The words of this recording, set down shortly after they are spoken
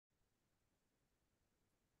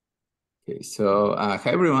Okay, so hi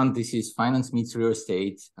everyone, this is Finance Meets Real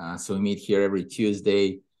Estate. So we meet here every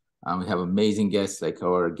Tuesday. We have amazing guests like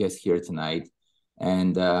our guest here tonight.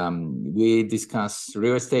 And we discuss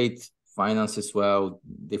real estate, finance as well,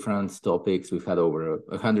 different topics. We've had over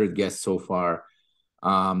 100 guests so far.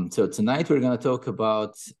 So tonight we're going to talk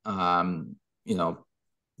about,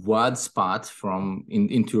 Vlad's spot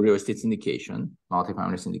into real estate syndication,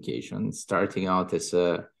 multifamily syndication, starting out as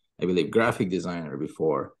a, I believe, graphic designer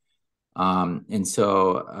before. So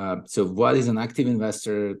Vlad is an active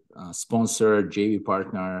investor, sponsor, JV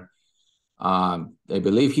partner. I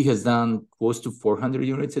believe he has done close to 400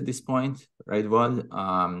 units at this point, right, Vlad?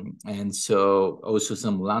 And so also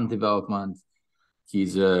some land development.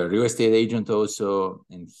 He's a real estate agent also,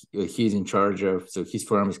 and he's in charge of, so his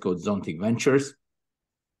firm is called Zontic Ventures,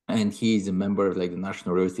 and he's a member of like the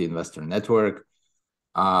National Real Estate Investor Network.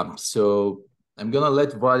 So I'm going to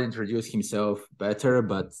let Vlad introduce himself better,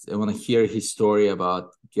 but I want to hear his story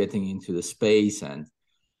about getting into the space and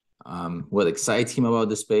what excites him about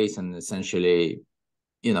the space, and essentially,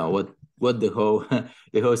 what the whole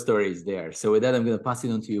the whole story is there. So with that, I'm going to pass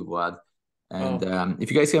it on to you, Vlad. And if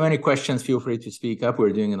you guys have any questions, feel free to speak up. We're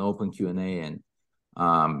doing an open Q&A, and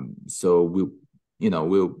so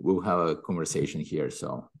we'll have a conversation here.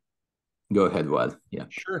 So go ahead, Vlad. Yeah.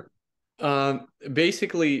 Sure.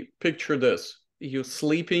 Basically, picture this. You're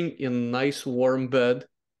sleeping in a nice warm bed,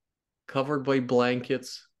 covered by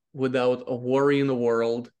blankets, without a worry in the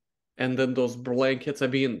world. And then those blankets are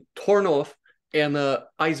being torn off, and an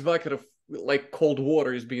ice bucket of like cold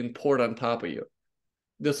water is being poured on top of you.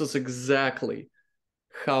 This is exactly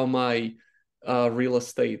how my real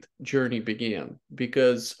estate journey began,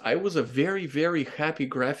 because I was a very, very happy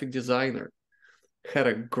graphic designer. Had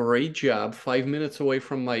a great job 5 minutes away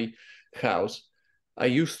from my house. I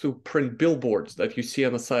used to print billboards that you see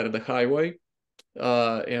on the side of the highway.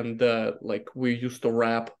 Like we used to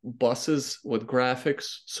wrap buses with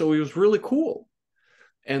graphics. So it was really cool.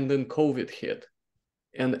 And then COVID hit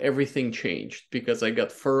and everything changed because I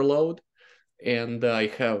got furloughed and I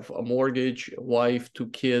have a mortgage, a wife, 2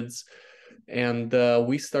 kids. And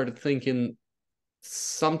we started thinking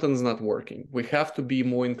something's not working. We have to be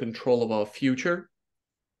more in control of our future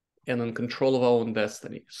and in control of our own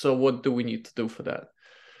destiny. So what do we need to do for that?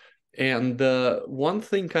 And one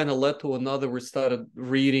thing kind of led to another. We started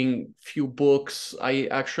reading few books. I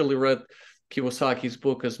actually read Kiyosaki's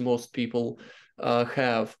book, as most people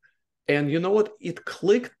have. And you know what? It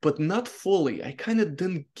clicked, but not fully. I kind of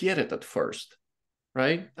didn't get it at first,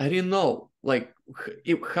 right? I didn't know, like,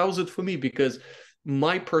 how's it for me? Because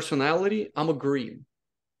my personality, I'm a green.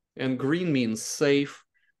 And green means safe.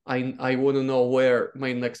 I want to know where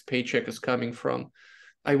my next paycheck is coming from.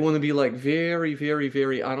 I want to be like very, very,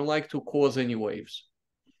 very, I don't like to cause any waves.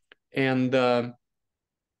 And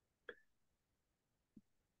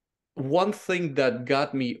one thing that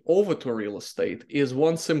got me over to real estate is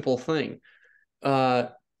one simple thing.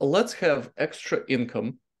 Let's have extra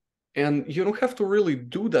income, and you don't have to really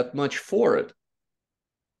do that much for it.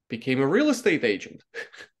 Became a real estate agent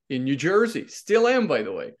in New Jersey. Still am, by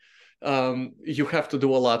the way. You have to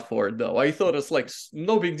do a lot for it, though. I thought it's like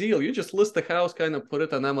no big deal. You just list the house, kind of put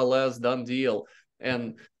it on MLS, done deal,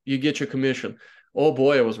 and you get your commission. Oh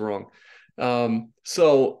boy, I was wrong.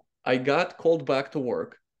 So I got called back to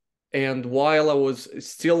work, and while I was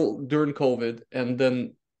still during COVID, and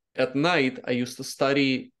then at night, I used to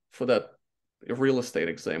study for that real estate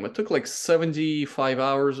exam. It took like 75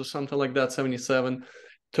 hours or something like that, 77.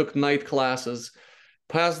 Took night classes,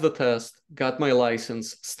 passed the test, got my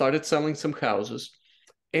license, started selling some houses,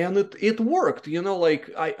 and it worked. Like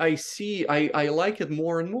I like it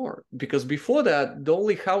more and more, because before that, the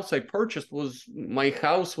only house I purchased was my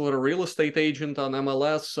house with a real estate agent on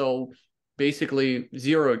MLS, so basically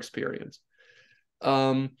zero experience.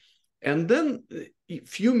 And then a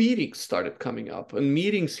few meetings started coming up, and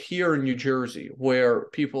meetings here in New Jersey where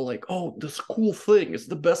people like, oh, this cool thing, it's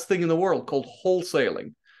the best thing in the world, called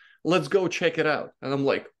wholesaling. Let's go check it out. And I'm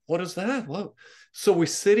like, what is that? What? So we're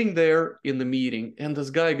sitting there in the meeting, and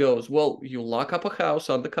this guy goes, well, you lock up a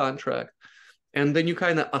house on the contract, and then you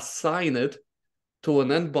kind of assign it to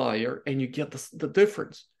an end buyer, and you get the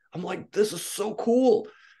difference. I'm like, this is so cool.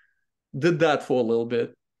 Did that for a little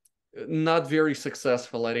bit. Not very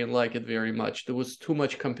successful. I didn't like it very much. There was too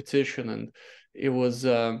much competition, and it was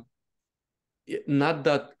not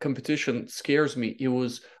that competition scares me. It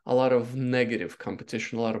was a lot of negative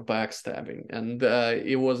competition, a lot of backstabbing, and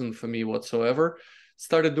it wasn't for me whatsoever.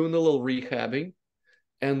 Started doing a little rehabbing,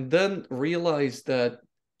 and then realized that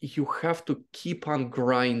you have to keep on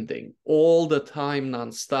grinding all the time,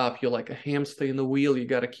 nonstop. You're like a hamster in the wheel. You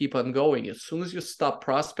got to keep on going. As soon as you stop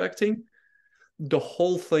prospecting, the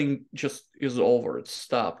whole thing just is over. It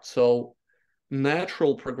stopped. So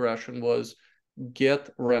natural progression was get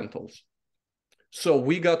rentals. So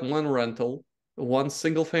we got one rental, one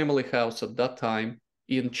single family house at that time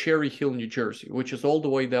in Cherry Hill, New Jersey, which is all the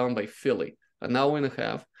way down by Philly, an hour and a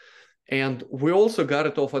half. And we also got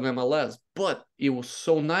it off an MLS, but it was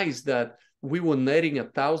so nice that we were netting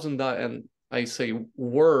 $1,000. And I say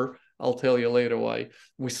were, I'll tell you later why.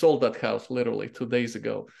 We sold that house literally 2 days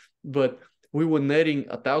ago, but we were netting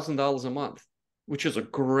 $1,000 a month, which is a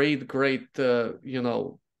great,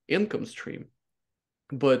 income stream.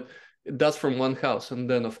 But that's from one house. And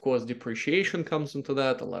then, of course, depreciation comes into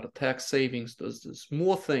that, a lot of tax savings, there's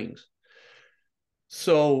more things.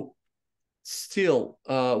 So still,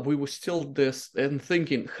 we were still this and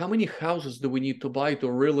thinking, how many houses do we need to buy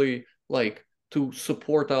to really to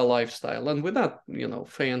support our lifestyle? And we're not,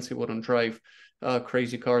 fancy, wouldn't drive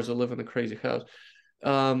crazy cars or live in a crazy house.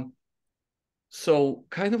 So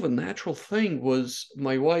kind of a natural thing was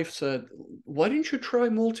my wife said, why didn't you try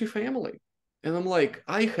multifamily? And I'm like,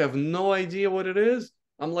 I have no idea what it is.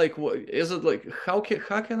 I'm like, what is it like? How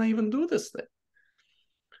can I even do this thing?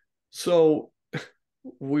 So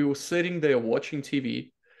we were sitting there watching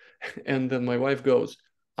TV, and then my wife goes,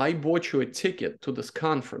 I bought you a ticket to this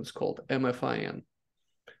conference called MFIN.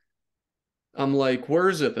 I'm like, where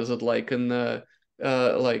is it? Is it like in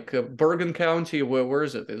Bergen County? Where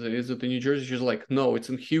is it? Is it in New Jersey? She's like, no, it's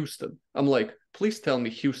in Houston. I'm like, please tell me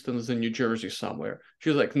Houston is in New Jersey somewhere.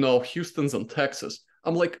 She's like, no, Houston's in Texas.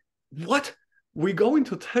 I'm like, what? We going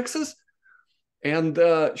to Texas? And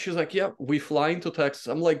she's like, yeah, we fly into Texas.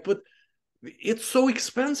 I'm like, but it's so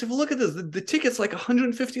expensive. Look at this. The ticket's like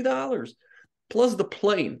 $150 plus the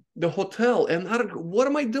plane, the hotel, and what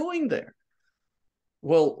am I doing there?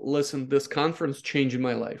 Well, listen, this conference changed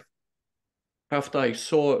my life. After I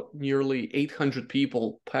saw nearly 800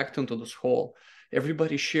 people packed into this hall,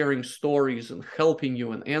 everybody sharing stories and helping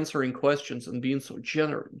you and answering questions and being so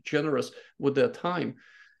generous with their time,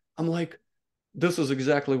 I'm like, this is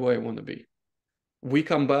exactly where I want to be. We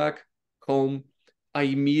come back home. I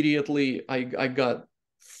got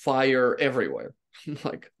fire everywhere.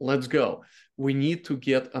 Like, let's go. We need to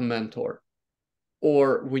get a mentor,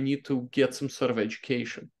 or we need to get some sort of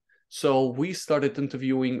education. So we started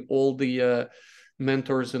interviewing all the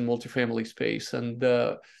mentors in multifamily space, and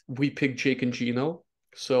we picked Jake and Gino.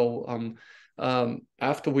 So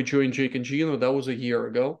after we joined Jake and Gino, that was a year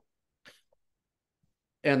ago.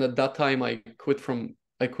 And at that time, I quit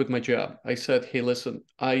my job. I said, hey, listen,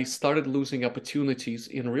 I started losing opportunities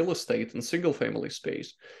in real estate and single family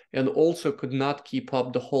space, and also could not keep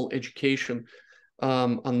up the whole education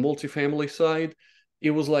on multifamily side.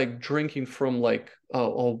 It was like drinking from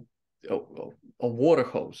a water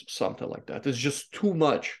hose, something like that. It's just too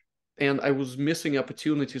much. And I was missing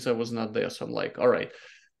opportunities. I was not there. So I'm like, all right,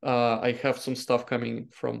 I have some stuff coming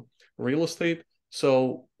from real estate.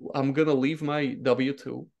 So I'm going to leave my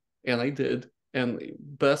W-2. And I did. And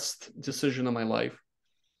best decision of my life.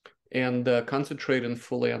 And concentrating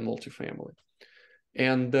fully on multifamily.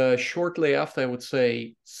 And shortly after, I would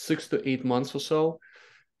say 6 to 8 months or so,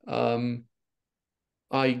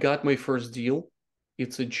 I got my first deal.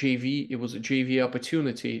 It's a JV. It was a JV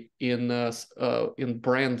opportunity in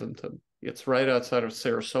Bradenton. It's right outside of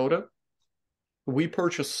Sarasota. We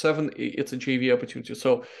purchased it's a JV opportunity.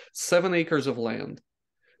 So 7 acres of land,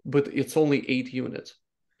 but it's only 8 units.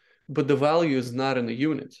 But the value is not in the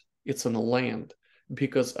units, it's in the land,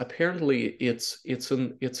 because apparently it's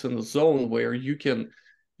in a zone where you can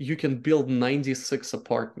build 96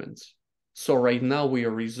 apartments. So right now we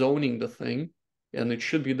are rezoning the thing, and it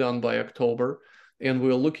should be done by October. And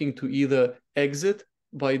we're looking to either exit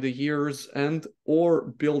by the year's end or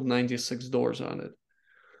build 96 doors on it.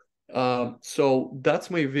 So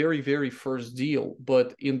that's my very, very first deal.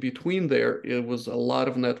 But in between there, it was a lot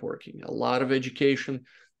of networking, a lot of education,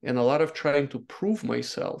 and a lot of trying to prove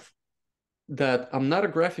myself that I'm not a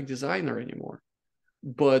graphic designer anymore,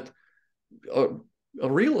 but a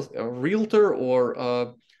realtor or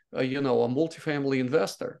a multifamily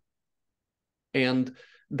investor. And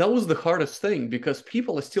that was the hardest thing, because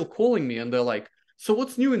people are still calling me and they're like, so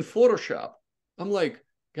what's new in Photoshop? I'm like,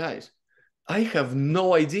 guys, I have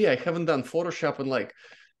no idea. I haven't done Photoshop in like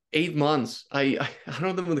 8 months. I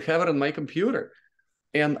don't even have it on my computer.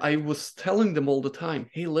 And I was telling them all the time,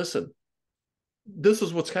 hey, listen, this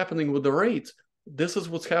is what's happening with the rates. This is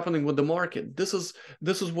what's happening with the market. This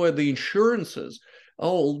is where the insurance is.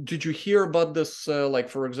 Oh, did you hear about this?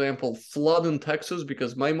 For example, flood in Texas,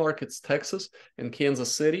 because my market's Texas and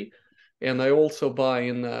Kansas City, and I also buy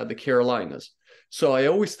in the Carolinas. So I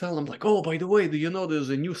always tell them like, oh, by the way, do you know there's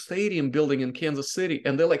a new stadium building in Kansas City?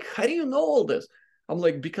 And they're like, how do you know all this? I'm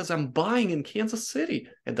like, because I'm buying in Kansas City.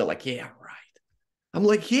 And they're like, yeah, right. I'm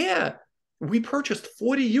like, yeah, we purchased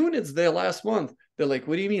 40 units there last month. They're like,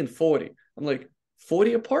 what do you mean 40? I'm like,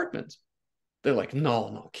 40 apartments. They're like, no,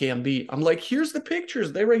 no, can't be. I'm like, here's the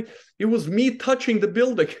pictures. They right, it was me touching the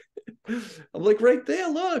building. I'm like, right there,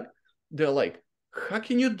 look. They're like, how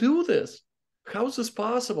can you do this? How is this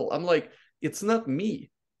possible? I'm like, it's not me.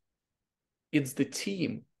 It's the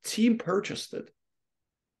team. Team purchased it,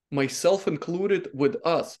 myself included, with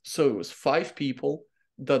us. So it was 5 people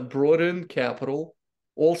that brought in capital,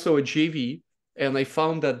 also a JV, and I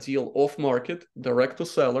found that deal off market, direct to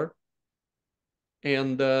seller,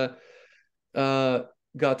 and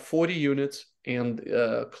got 40 units and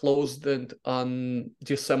closed it on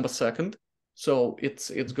December 2nd. So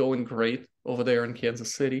it's going great over there in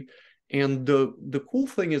Kansas City. And the cool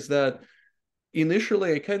thing is that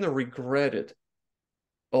initially I kind of regretted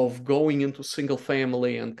of going into single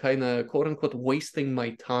family and kind of quote unquote wasting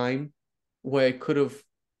my time where I could have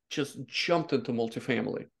just jumped into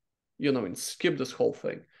multifamily, and skipped this whole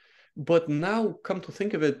thing. But now, come to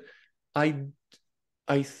think of it, I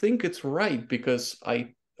I think it's right because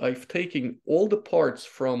I've taken all the parts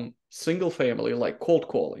from single family, like cold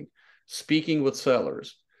calling, speaking with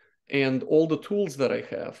sellers, and all the tools that I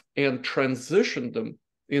have, and transitioned them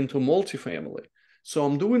into multifamily. So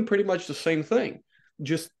I'm doing pretty much the same thing,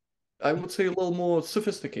 just I would say a little more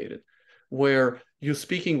sophisticated, where you're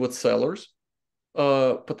speaking with sellers,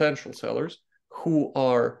 potential sellers who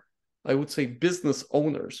are, I would say, business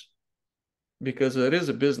owners, because it is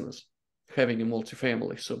a business having a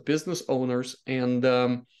multifamily. So business owners, and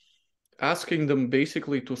asking them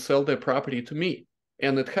basically to sell their property to me.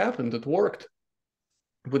 And it happened, it worked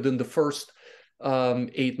within the first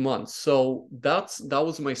 8 months. So that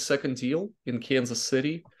was my second deal in Kansas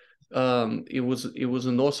City. It was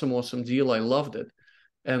an awesome deal. I loved it.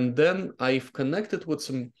 And then I've connected with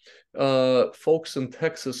some folks in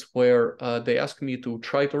Texas where they asked me to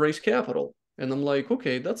try to raise capital. And I'm like,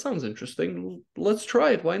 okay, that sounds interesting. Let's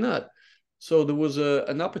try it. Why not? So there was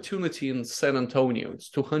an opportunity in San Antonio. It's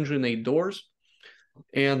 208 doors.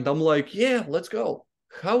 And I'm like, yeah, let's go.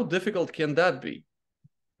 How difficult can that be?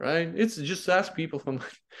 Right? It's just ask people from,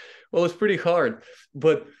 well, it's pretty hard,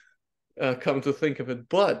 but come to think of it.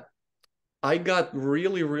 But I got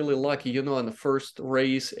really lucky. On the first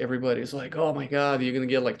race, everybody's like, "Oh my God, you're gonna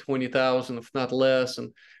get like 20,000, if not less,"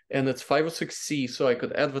 and it's 506C, so I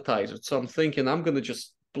could advertise it. So I'm thinking I'm gonna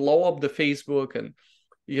just blow up the Facebook and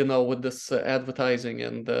with this advertising,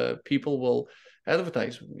 and people will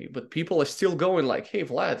advertise with me. But people are still going like, "Hey,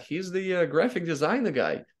 Vlad, he's the graphic designer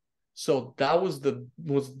guy." So that was the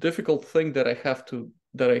most difficult thing that I had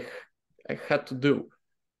to do,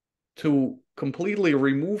 to completely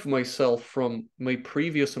remove myself from my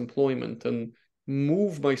previous employment and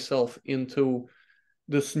move myself into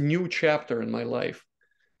this new chapter in my life.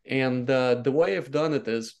 And the way I've done it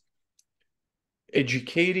is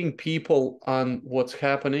educating people on what's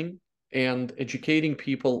happening, and educating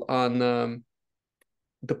people on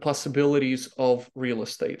the possibilities of real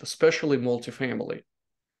estate, especially multifamily.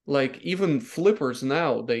 Like even flippers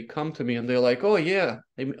now, they come to me and they're like, "Oh yeah,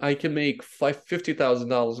 I can make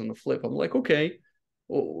 $50,000 in a flip." I'm like, "Okay,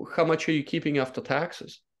 well, how much are you keeping after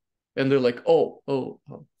taxes?" And they're like, "Oh,"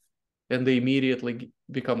 and they immediately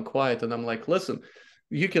become quiet. And I'm like, "Listen,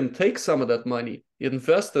 you can take some of that money,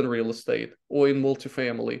 invest in real estate or in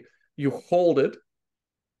multifamily. You hold it,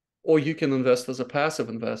 or you can invest as a passive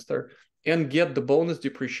investor and get the bonus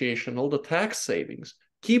depreciation, all the tax savings.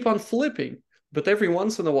 Keep on flipping, but every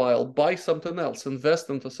once in a while, buy something else, invest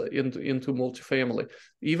into multifamily,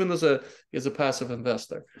 even as a passive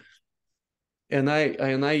investor." And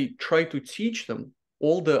I try to teach them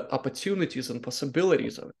all the opportunities and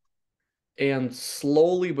possibilities of it. And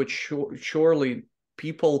slowly but surely,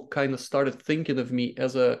 people kind of started thinking of me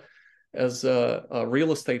as a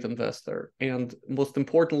real estate investor, and most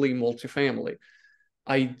importantly, multifamily.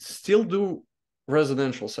 I still do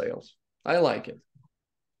residential sales. I like it,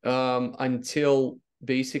 until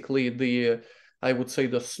basically I would say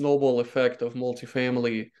the snowball effect of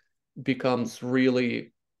multifamily becomes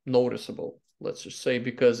really noticeable. Let's just say,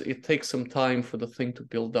 because it takes some time for the thing to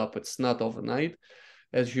build up. It's not overnight.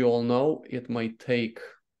 As you all know, it might take,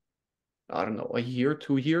 I don't know, a year,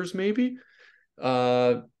 2 years, maybe,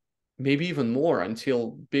 maybe even more,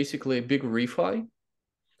 until basically a big refi.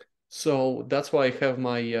 So that's why I have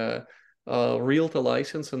my realtor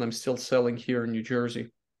license, and I'm still selling here in New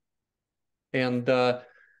Jersey. And that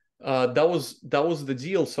was the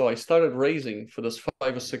deal. So I started raising for this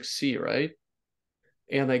 506C, right?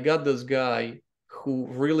 And I got this guy who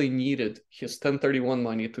really needed his 1031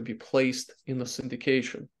 money to be placed in the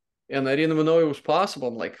syndication. And I didn't even know it was possible.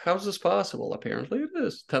 I'm like, how's this possible? Apparently it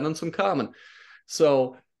is. Tenants in common.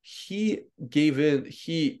 So he gave in,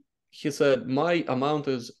 he said, my amount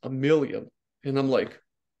is $1 million. And I'm like,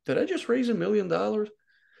 did I just raise $1 million?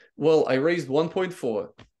 Well, I raised 1.4.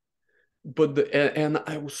 But and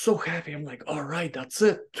I was so happy. I'm like, all right, that's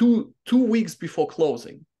it. Two weeks before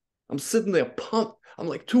closing. I'm sitting there pumped. I'm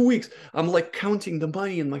like, 2 weeks. I'm like counting the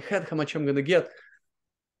money in my head, how much I'm gonna get.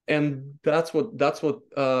 And that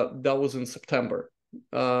was in September.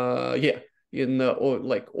 Yeah, in or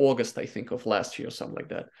like August, I think, of last year, something like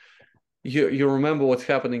that. You remember what's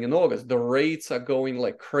happening in August? The rates are going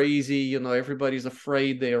like crazy. You know, everybody's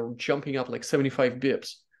afraid. They are jumping up like 75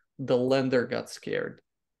 bips. The lender got scared,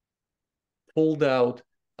 pulled out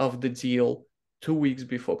of the deal 2 weeks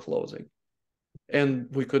before closing, and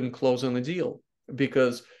we couldn't close on the deal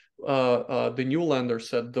because the new lender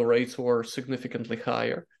said the rates were significantly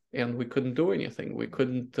higher, and we couldn't do anything. We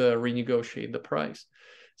couldn't renegotiate the price.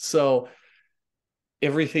 So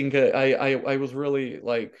everything, I was really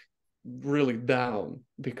like really down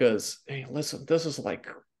because, hey, listen, this is like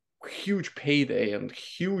huge payday and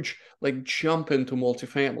huge like jump into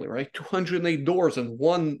multifamily, right? 208 doors in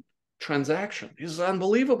one transaction is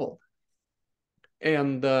unbelievable.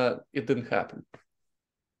 And it didn't happen.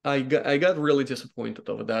 I got really disappointed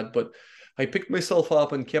over that, but I picked myself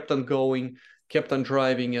up and kept on going, kept on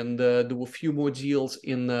driving, and there were a few more deals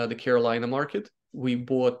in the Carolina market. We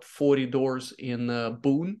bought 40 doors in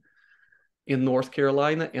Boone, in North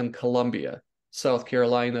Carolina, and Columbia, South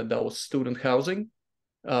Carolina. That was student housing,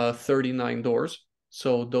 39 doors.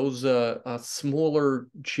 So those smaller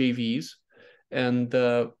JVs. And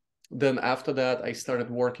then after that, I started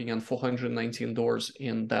working on 419 doors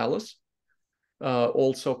in Dallas,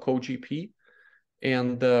 also co-GP,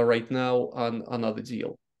 and right now on another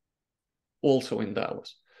deal, also in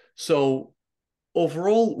Dallas. So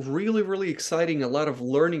overall, really, really exciting, a lot of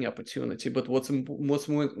learning opportunity. But what's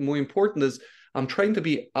more important is I'm trying to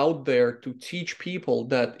be out there to teach people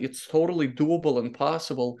that it's totally doable and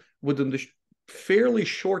possible within the fairly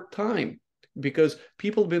short time, because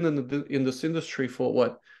people have been in this industry for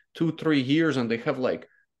what, 2-3 years, and they have like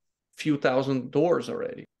few thousand doors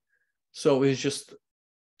already. So it's just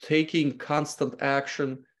taking constant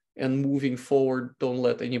action and moving forward. Don't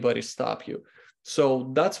let anybody stop you.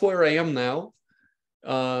 So that's where I am now.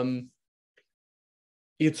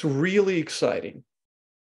 It's really exciting,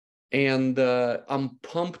 and I'm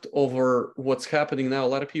pumped over what's happening now. A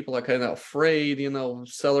lot of people are kind of afraid, you know,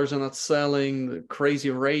 sellers are not selling, crazy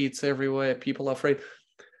rates everywhere, people are afraid.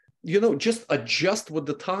 You know, just adjust with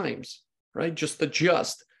the times, right? Just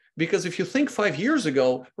adjust. Because if you think 5 years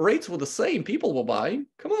ago, rates were the same, people were buying.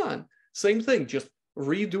 Come on, same thing. Just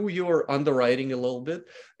redo your underwriting a little bit.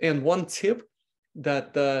 And one tip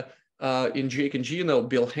that in Jake and Gino,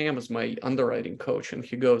 Bill Ham is my underwriting coach, and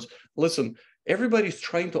he goes, listen, everybody's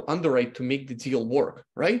trying to underwrite to make the deal work,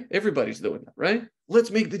 right? Everybody's doing that, right?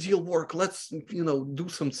 Let's make the deal work. Let's, you know, do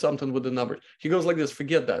something with the numbers. He goes like this,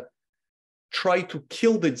 forget that. Try to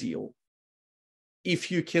kill the deal.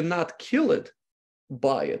 If you cannot kill it,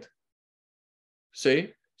 buy it. See?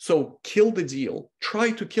 So kill the deal.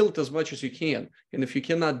 Try to kill it as much as you can. And if you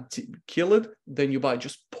cannot kill it, then you buy.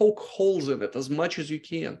 Just poke holes in it as much as you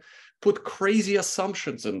can. Put crazy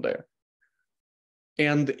assumptions in there.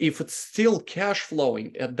 And if it's still cash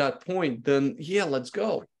flowing at that point, then yeah, let's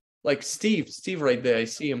go. Like Steve right there, I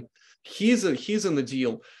see him. He's in the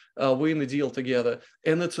deal. We're in the deal together.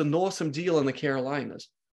 And it's an awesome deal in the Carolinas.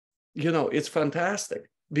 You know, it's fantastic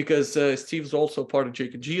because Steve's also part of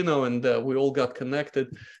Jake and Gino, and we all got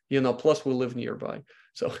connected, you know, plus we live nearby.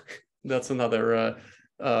 So that's another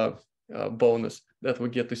bonus that we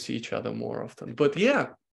get to see each other more often. But yeah,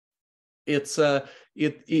 it's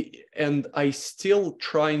and I still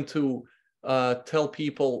trying to tell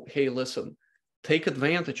people, hey, listen, take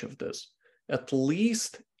advantage of this. At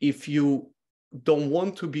least if you don't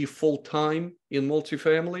want to be full-time in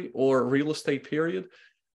multifamily or real estate period,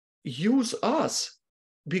 use us,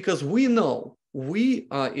 because we know we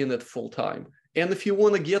are in it full-time. And if you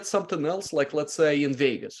want to get something else, like let's say in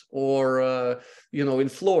Vegas or you know, in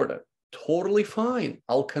Florida, totally fine.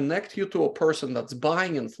 I'll connect you to a person that's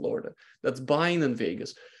buying in Florida, that's buying in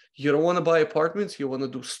Vegas. You don't want to buy apartments, you want to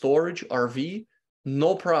do storage, RV,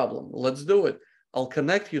 no problem. Let's do it. I'll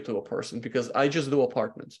connect you to a person because I just do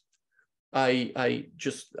apartments. I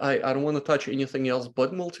don't want to touch anything else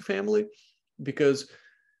but multifamily, because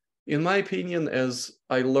in my opinion, as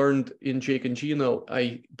I learned in Jake and Gino,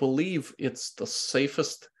 I believe it's the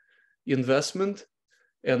safest investment,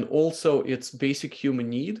 and also it's basic human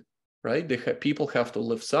need. right? People have to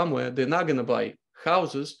live somewhere. They're not going to buy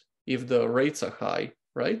houses if the rates are high,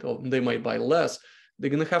 right? Or they might buy less. They're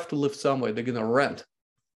going to have to live somewhere. They're going to rent.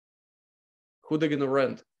 Who they're going to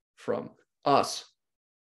rent from? Us.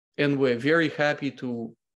 And we're very happy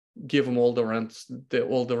to give them all the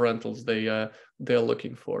rentals they're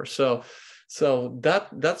looking for. So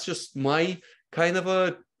that's just my kind of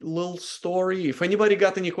a little story. If anybody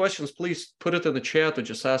got any questions, please put it in the chat or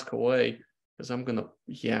just ask away, because I'm gonna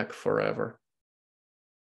yak forever.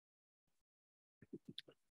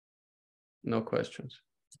 No questions.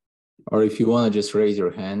 Or if you want to just raise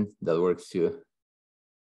your hand, that works too.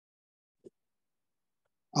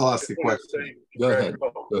 I'll ask a question. Go ahead.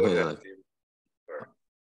 Go ahead, Alex.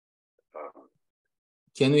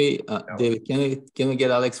 Can we, David, can we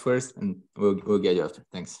get Alex first, and we'll get you after.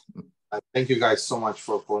 Thanks. Thank you guys so much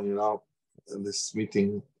for pulling it out in this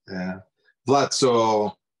meeting. Vlad,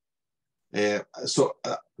 so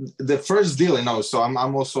the first deal, you know, so I'm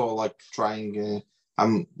also like trying,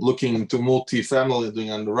 I'm looking into multi-family,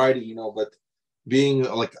 doing underwriting, you know, but being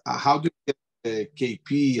like, how do you get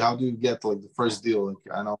KP? How do you get like the first deal? Like,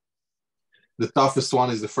 I know the toughest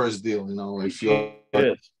one is the first deal, you know, if you're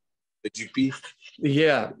the GP.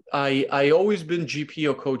 Yeah, I always been GP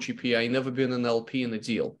or co-GP. I never been an LP in a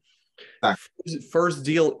deal. First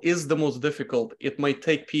deal is the most difficult. It might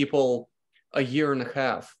take people a year and a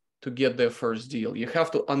half to get their first deal. You have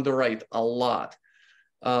to underwrite a lot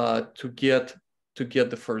to get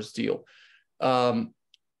the first deal.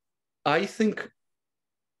 I think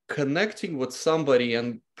connecting with somebody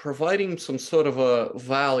and providing some sort of a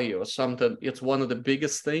value or something, it's one of the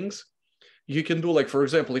biggest things you can do. Like, for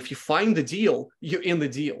example, if you find the deal, you're in the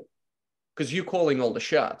deal because you're calling all the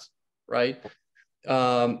shots, right?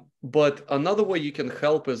 But another way you can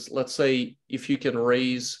help is, let's say, if you can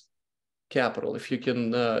raise capital, if you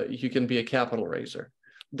can be a capital raiser.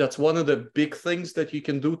 That's one of the big things that you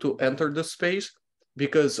can do to enter the space,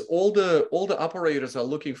 because all the operators are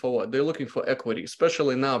looking for what? They're looking for equity,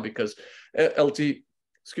 especially now because LTV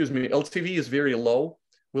is very low.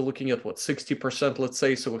 We're looking at what, 60%, let's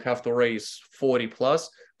say, so we have to raise 40 plus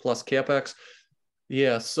capex.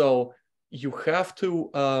 Yeah, so you have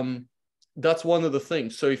to, that's one of the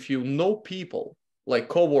things. So if you know people like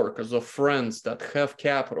coworkers or friends that have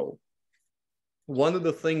capital, one of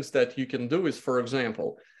the things that you can do is, for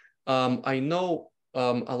example, I know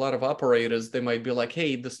a lot of operators, they might be like,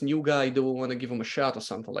 hey, this new guy, do we want to give him a shot or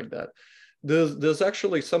something like that? There's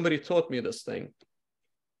actually, somebody taught me this thing.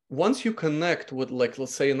 Once you connect with, like,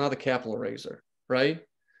 let's say another capital raiser, right?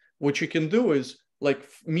 What you can do is, like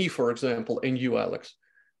me, for example, and you, Alex,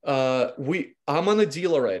 I'm on a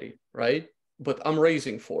deal already, right? But I'm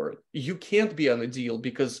raising for it. You can't be on a deal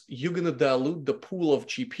because you're going to dilute the pool of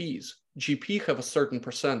GPs. GP have a certain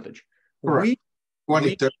percentage. Correct.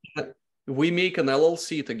 We make an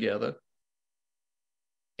LLC together,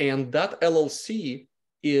 and that LLC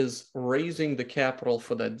is raising the capital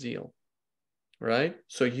for that deal, right?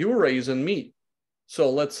 So you raise and me. So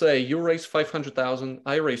let's say you raise 500,000,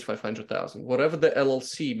 I raise 500,000. Whatever the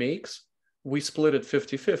LLC makes, we split it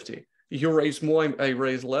 50-50. You raise more, I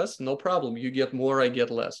raise less, no problem. You get more, I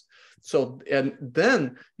get less. So, and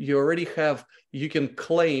then you already have, you can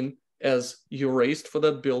claim as you raised for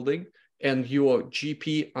that building and you are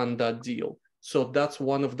GP on that deal. So that's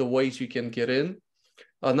one of the ways you can get in.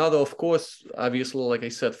 Another, of course, obviously, like I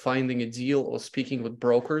said, finding a deal or speaking with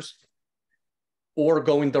brokers or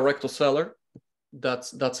going direct to seller.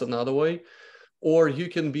 That's another way. Or you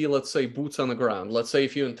can be, let's say, boots on the ground. Let's say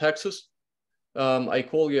if you're in Texas, I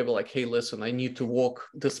call you, I'll be like, hey, listen, I need to walk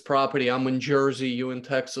this property. I'm in Jersey, you in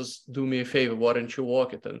Texas, do me a favor, why don't you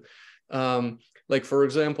walk it then? Like, for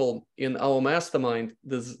example, in our mastermind,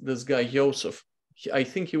 this guy, Yosef, I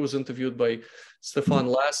think he was interviewed by Stefan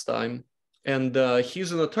last time, and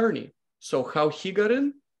he's an attorney. So how he got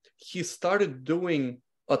in? He started doing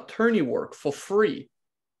attorney work for free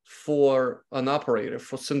for an operator,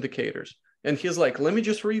 for syndicators. And he's like, let me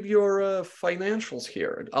just read your financials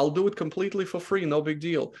here. I'll do it completely for free, no big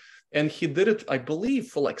deal. And he did it, I believe,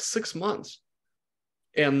 for like 6 months.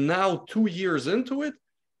 And now 2 years into it,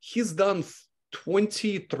 he's done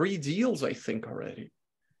 23 deals, I think, already.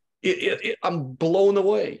 I'm blown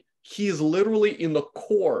away. He's literally in the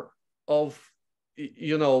core of,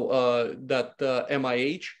 that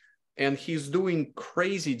MIH, and he's doing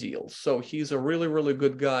crazy deals. So he's a really, really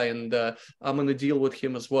good guy. And I'm going to deal with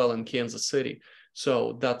him as well in Kansas City.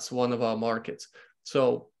 So that's one of our markets.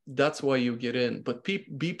 So that's why you get in. But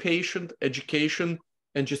be patient, education,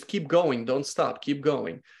 and just keep going. Don't stop. Keep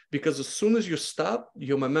going. Because as soon as you stop,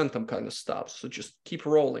 your momentum kind of stops. So just keep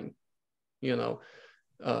rolling,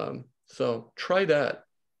 So try that.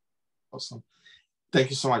 Awesome. Thank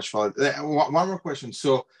you so much, Vlad. One more question.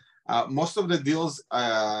 So most of the deals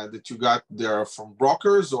that you got, they're from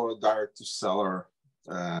brokers or direct to seller?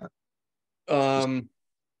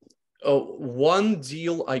 One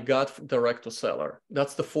deal I got direct to seller.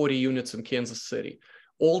 That's the 40 units in Kansas City.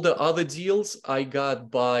 All the other deals I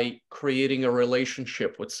got by creating a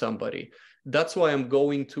relationship with somebody. That's why I'm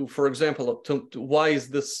going to, for example, why is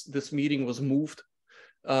this meeting was moved?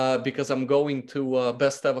 Because I'm going to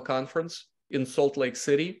Best Ever Conference in Salt Lake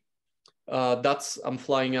City. I'm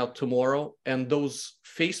flying out tomorrow, and those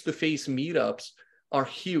face-to-face meetups are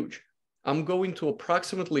huge. I'm going to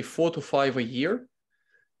approximately 4 to 5 a year.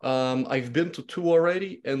 I've been to 2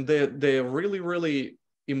 already, and they're really, really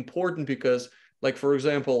important because, like, for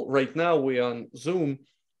example, right now we're on Zoom,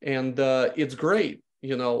 and it's great.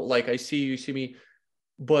 You know, like I see you, see me,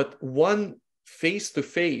 but one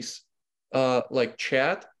face-to-face like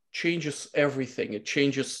chat changes everything. It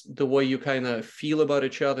changes the way you kind of feel about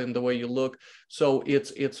each other and the way you look. So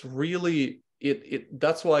it's really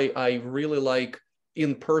that's why I really like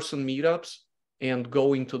in-person meetups and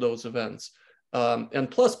going to those events. And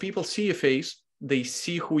plus, people see your face, they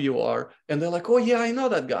see who you are, and they're like, oh yeah, I know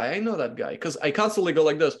that guy, because I constantly go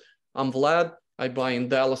like this. I'm Vlad. I buy in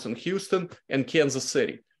Dallas and Houston and Kansas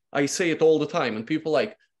City. I say it all the time, and people are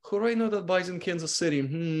like, who do I know that buys in Kansas City?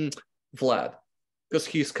 Vlad, because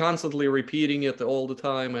he's constantly repeating it all the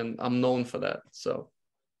time, and I'm known for that. So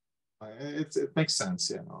it makes sense,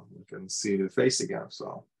 you know. You can see the face again.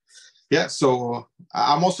 So yeah. So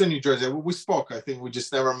I'm also in New Jersey. We spoke. I think we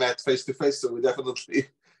just never met face to face. So we definitely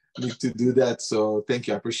need to do that. So thank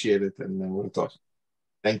you. I appreciate it, and we'll talk.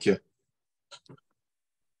 Thank you.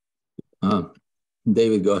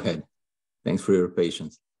 David, go ahead. Thanks for your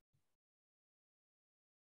patience.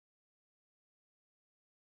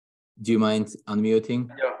 Do you mind unmuting?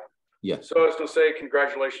 Yeah. Yeah. So I was going to say,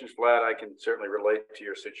 congratulations, Vlad. I can certainly relate to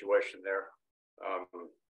your situation there.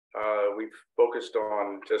 We've focused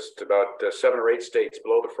on just about 7 or 8 states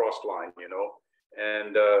below the frost line, you know,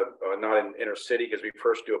 and not in inner city, because we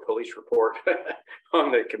first do a police report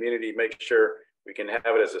on the community, make sure we can have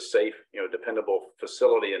it as a safe, you know, dependable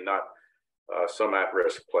facility and not some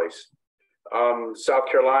at-risk place. South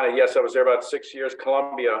Carolina, yes, I was there about 6 years.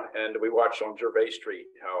 Columbia, and we watched on Gervais Street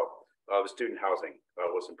how the student housing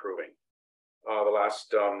was improving. The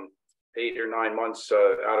last 8 or 9 months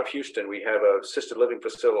out of Houston, we have an assisted living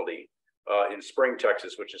facility in Spring,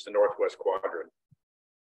 Texas, which is the Northwest Quadrant.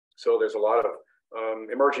 So there's a lot of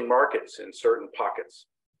emerging markets in certain pockets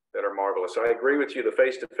that are marvelous. I agree with you. The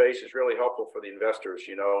face-to-face is really helpful for the investors,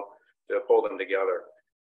 you know, to pull them together.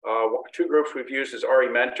 2 groups we've used is RE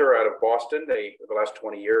Mentor out of Boston. They, for the last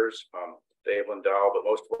 20 years, Dave Lindahl, but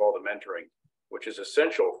most of all the mentoring, which is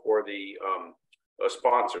essential for the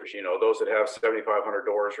sponsors, you know, those that have 7,500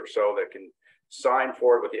 doors or so that can sign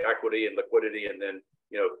for it with the equity and liquidity and then,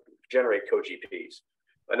 you know, generate co-GPs.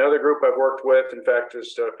 Another group I've worked with, in fact,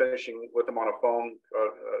 is finishing with them on a phone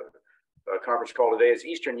conference call today, is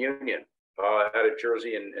Eastern Union out of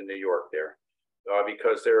Jersey and New York there.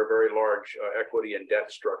 Because they're a very large equity and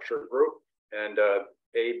debt structure group, and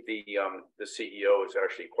Abe, the CEO, is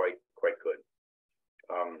actually quite good.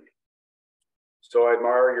 So I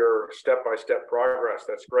admire your step-by-step progress.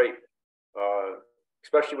 That's great,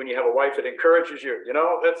 especially when you have a wife that encourages you. You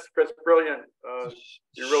know, that's brilliant.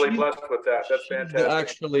 You're really blessed with that. That's fantastic.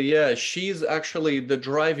 Actually, yeah, she's actually the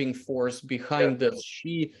driving force behind this.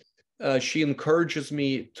 She encourages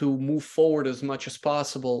me to move forward as much as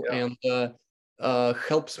possible, and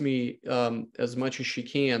helps me as much as she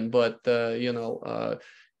can. But you know,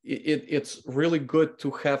 it's really good to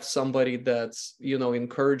have somebody that's, you know,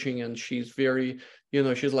 encouraging, and she's very, you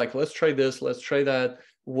know, she's like, let's try this, let's try that,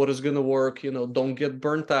 what is going to work, you know, don't get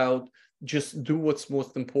burnt out, just do what's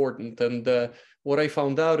most important. And what I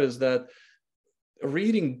found out is that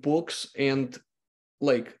reading books and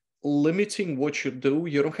like limiting what you do,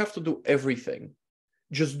 you don't have to do everything,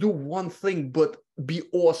 just do one thing, but be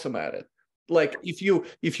awesome at it. Like if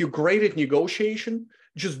you're great at negotiation,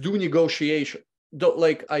 just do negotiation. Don't,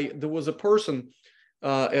 like there was a person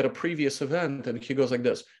at a previous event, and he goes like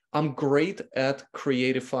this: I'm great at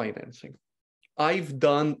creative financing. I've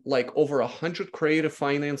done like over 100 creative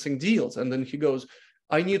financing deals. And then he goes,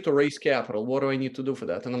 I need to raise capital. What do I need to do for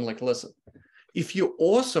that? And I'm like, listen, if you're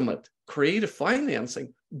awesome at creative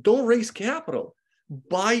financing, don't raise capital.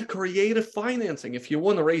 Buy creative financing. If you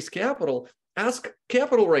want to raise capital, ask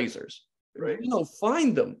capital raisers. Right. You know,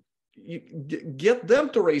 find them, get them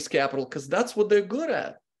to raise capital, because that's what they're good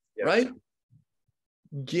at, right?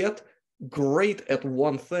 Get great at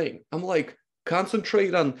one thing. I'm like,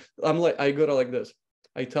 concentrate on, I go to like this.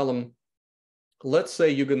 I tell them, let's say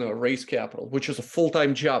you're going to raise capital, which is a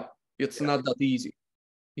full-time job. It's not that easy,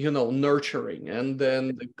 nurturing and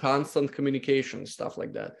then the constant communication, stuff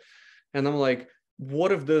like that. And I'm like,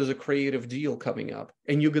 what if there's a creative deal coming up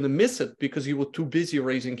and you're going to miss it because you were too busy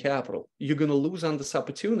raising capital? You're going to lose on this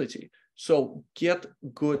opportunity. So get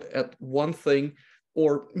good at one thing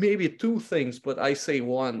or maybe two things, but I say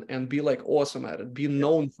one, and be like awesome at it. Be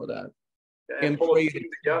known for that. And pull a team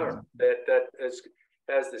together that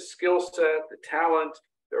has the skill set, the talent,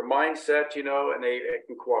 their mindset, and they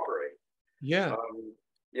can cooperate. Yeah.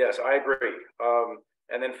 Yes, I agree.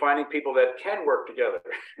 And then finding people that can work together.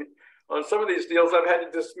 On some of these deals, I've had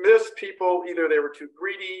to dismiss people. Either they were too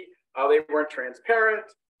greedy, they weren't transparent,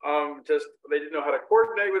 just they didn't know how to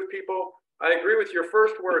coordinate with people. I agree with your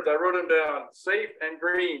first words. I wrote them down: safe and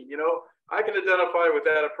green. I can identify with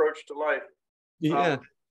that approach to life. Yeah.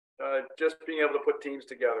 Just being able to put teams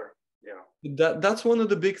together. Yeah. That's one of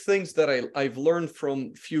the big things that I've learned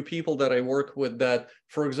from few people that I work with. That,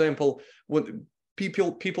 for example, when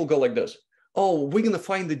people go like this: oh, we're going to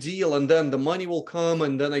find the deal and then the money will come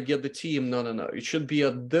and then I get the team. No. It should be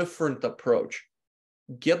a different approach.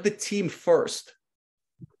 Get the team first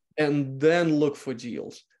and then look for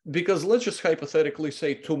deals. Because let's just hypothetically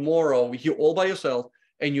say tomorrow you're all by yourself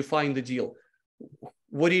and you find the deal.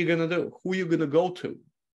 What are you going to do? Who are you going to go to?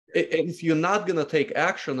 If you're not going to take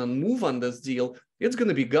action and move on this deal, it's going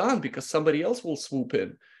to be gone because somebody else will swoop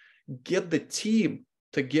in. Get the team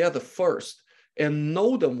together first and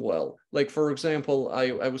know them well. Like, for example,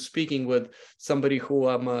 I was speaking with somebody who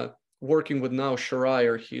I'm working with now,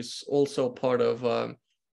 Shariah. He's also part of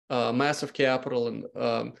Massive Capital,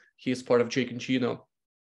 and he's part of Jake and Gino.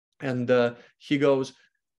 And he goes,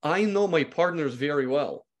 I know my partners very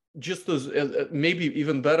well, just as maybe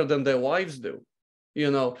even better than their wives do.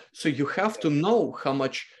 So you have to know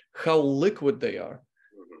how liquid they are.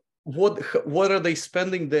 What are they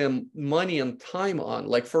spending their money and time on?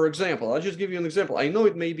 Like, for example, I'll just give you an example. I know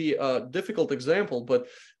it may be a difficult example, but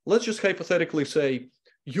let's just hypothetically say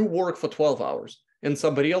you work for 12 hours and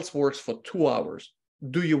somebody else works for 2 hours.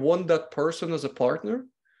 Do you want that person as a partner?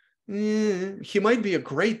 He might be a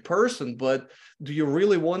great person, but do you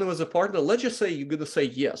really want him as a partner? Let's just say you're going to say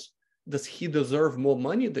yes. Does he deserve more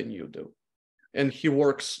money than you do? And he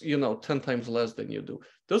works, 10 times less than you do.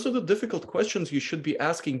 Those are the difficult questions you should be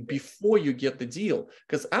asking before you get the deal.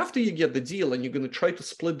 Because after you get the deal and you're going to try to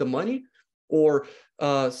split the money or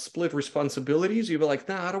split responsibilities, you'll be like,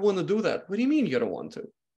 nah, I don't want to do that. What do you mean you don't want to?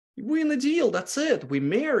 We're in a deal. That's it. We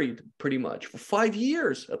married pretty much for 5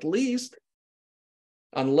 years at least.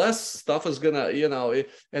 Unless stuff is going to,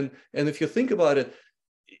 and if you think about it,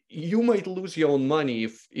 you might lose your own money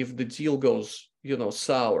if the deal goes,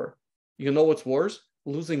 sour. You know what's worse?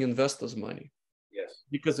 Losing investors' money. Yes.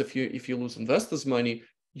 Because if you lose investors' money,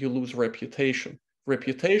 you lose reputation.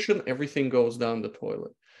 Reputation, everything goes down the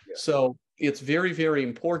toilet. Yes. So it's very, very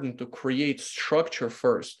important to create structure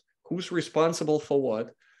first. Who's responsible for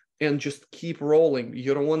what? And just keep rolling.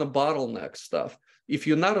 You don't want to bottleneck stuff. If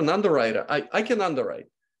you're not an underwriter, I can underwrite,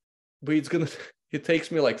 but it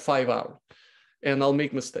takes me like 5 hours and I'll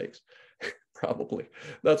make mistakes. Probably.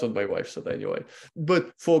 That's what my wife said anyway.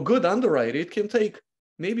 But for good underwriting, it can take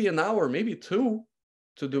maybe an hour, maybe 2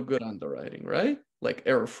 to do good underwriting, right? Like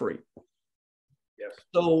error-free. Yes.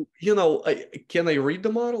 So, can I read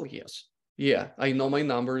the model? Yes. Yeah, I know my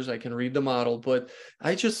numbers. I can read the model, but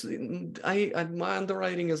my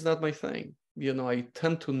underwriting is not my thing. I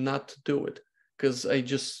tend to not do it because I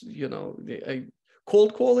just,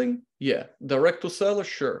 cold calling. Yeah. Direct to seller.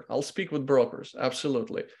 Sure. I'll speak with brokers.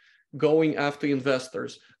 Absolutely. Going after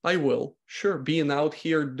investors, I will. Sure. Being out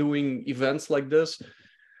here doing events like this,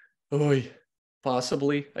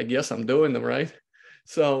 possibly. I guess I'm doing them, right?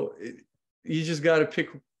 So you just got to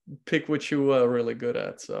pick what you are really good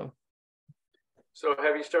at. So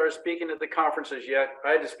have you started speaking at the conferences yet?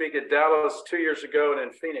 I had to speak at Dallas 2 years ago and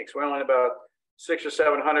in Phoenix. We only had about 600 or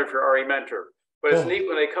 700 for RE Mentor. But it's neat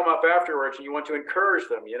when they come up afterwards and you want to encourage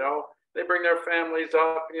them, They bring their families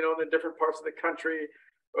up, in the different parts of the country.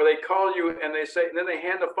 Or they call you and they say, and then they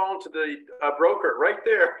hand the phone to the broker right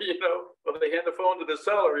there, or they hand the phone to the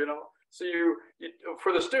seller, So you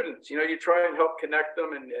for the students, you try and help connect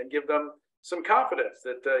them and give them some confidence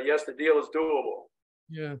that yes, the deal is doable.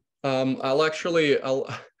 Yeah. I'm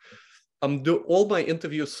do all my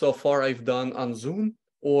interviews so far I've done on Zoom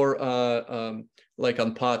or like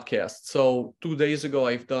on podcast. So 2 days ago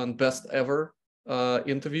I've done best ever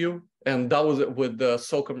interview. And that was with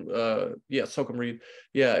Socom, Socom Reed.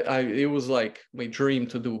 Yeah, it was like my dream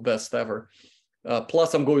to do best ever.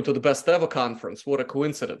 Plus, I'm going to the best ever conference. What a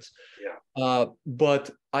coincidence! Yeah. But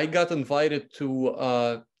I got invited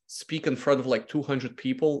to speak in front of like 200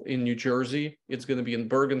 people in New Jersey. It's going to be in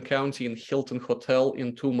Bergen County in Hilton Hotel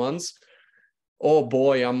in 2 months. Oh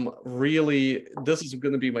boy, this is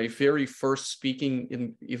going to be my very first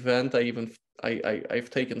speaking event. I've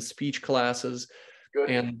taken speech classes. Good.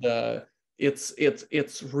 And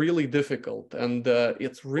it's really difficult, and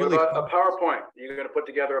it's really what about a PowerPoint? You're going to put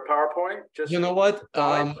together a PowerPoint? You know what?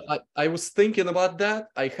 I was thinking about that.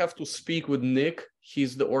 I have to speak with Nick.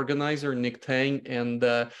 He's the organizer, Nick Tang, and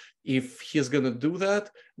if he's going to do that.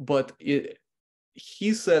 But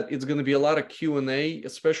he said it's going to be a lot of Q&A,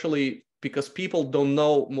 especially because people don't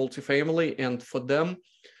know multifamily, and for them,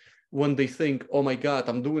 when they think, oh my God,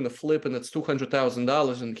 I'm doing a flip and it's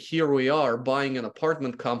 $200,000, and here we are buying an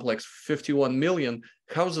apartment complex, 51 million.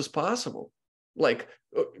 How is this possible? Like,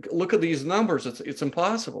 look at these numbers. It's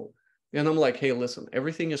impossible. And I'm like, hey, listen,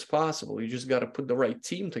 everything is possible. You just got to put the right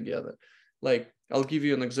team together. Like, I'll give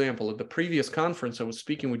you an example. At the previous conference, I was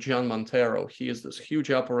speaking with John Montero. He is this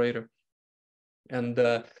huge operator. And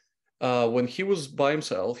when he was by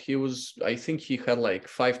himself, I think he had like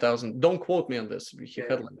 5,000, don't quote me on this. He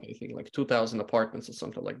had like, I think like 2,000 apartments or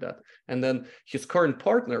something like that. And then his current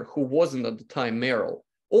partner, who wasn't at the time Merrill,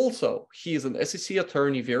 also, he is an SEC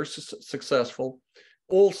attorney, very successful,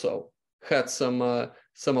 also had some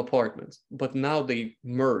apartments, but now they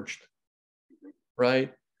merged,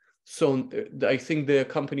 right? So I think the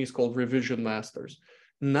company is called Revision Masters.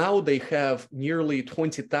 Now they have nearly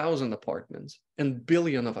 20,000 apartments and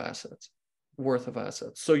billion of assets, worth of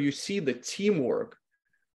assets. So you see the teamwork,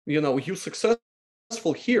 you're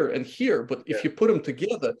successful here and here, but if you put them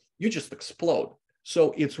together, you just explode.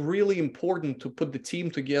 So it's really important to put the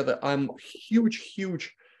team together. I'm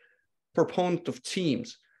huge proponent of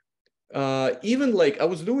teams. Even like I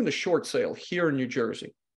was doing a short sale here in New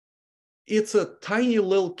Jersey. It's a tiny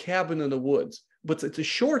little cabin in the woods, but it's a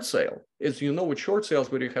short sale. As you know, with short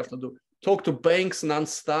sales, what you have to do, talk to banks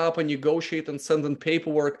nonstop and negotiate and send in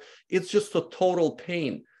paperwork. It's just a total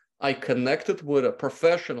pain. I connected with a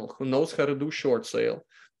professional who knows how to do short sale.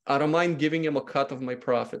 I don't mind giving him a cut of my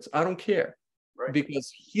profits. I don't care. Right.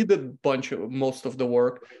 Because he did most of the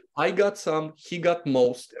work. I got some, he got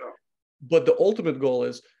most. Yeah. But the ultimate goal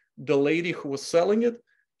is the lady who was selling it,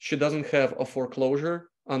 she doesn't have a foreclosure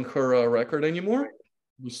on her record anymore. Right.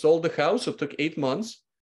 We sold the house. It took 8 months.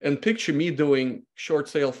 And picture me doing short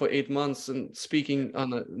sale for 8 months and speaking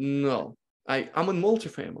on I'm in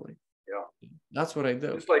multifamily. Yeah. That's what I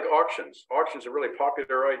do. It's like auctions. Auctions are really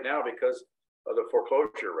popular right now because of the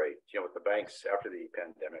foreclosure rate, with the banks after the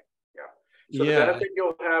pandemic. Yeah. So the benefit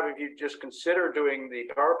you'll have if you just consider doing the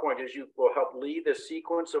PowerPoint is you will help lead the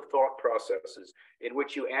sequence of thought processes in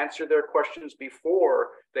which you answer their questions before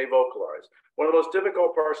they vocalize. One of the most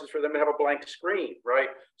difficult parts is for them to have a blank screen, right?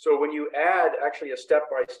 So when you add actually a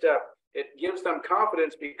step-by-step, it gives them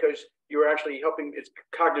confidence because you're actually helping, it's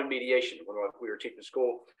cognitive mediation. When we were teaching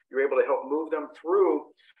school, you're able to help move them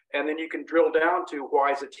through, and then you can drill down to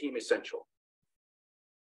why is a team essential.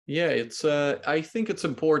 Yeah, it's. I think it's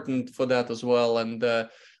important for that as well, and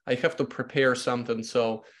I have to prepare something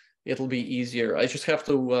so it'll be easier. I just have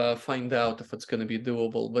to find out if it's going to be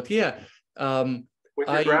doable. But yeah, with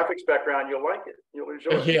your graphics background, you'll like it. You'll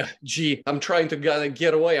enjoy it. Yeah, gee, I'm trying to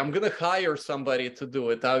get away. I'm going to hire somebody to do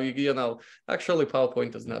it. Actually,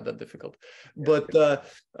 PowerPoint is not that difficult, but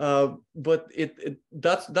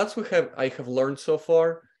that's what I have learned so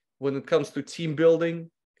far when it comes to team building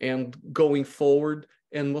and going forward.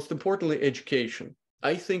 And most importantly, education.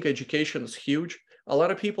 I think education is huge. A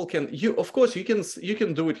lot of people of course, you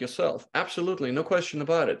can do it yourself. Absolutely, no question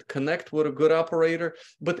about it. Connect with a good operator,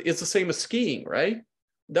 but it's the same as skiing, right?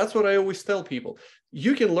 That's what I always tell people.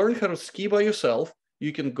 You can learn how to ski by yourself.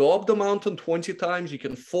 You can go up the mountain 20 times. You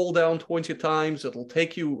can fall down 20 times. It'll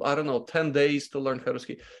take you, 10 days to learn how to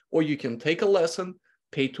ski. Or you can take a lesson,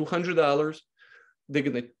 pay $200. They're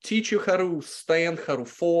going to teach you how to stand, how to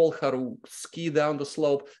fall, how to ski down the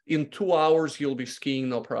slope. In 2 hours, you'll be skiing,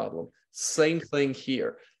 no problem. Same thing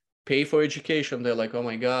here. Pay for education. They're like, oh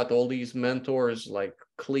my God, all these mentors like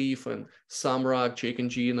Cleve and Samrak, Jake and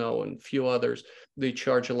Gino, and a few others, they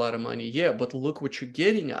charge a lot of money. Yeah, but look what you're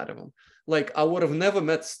getting out of them. Like, I would have never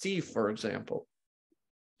met Steve, for example,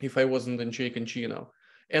 if I wasn't in Jake and Gino.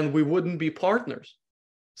 And we wouldn't be partners.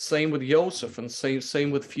 Same with Yosef and same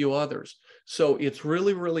with few others. So it's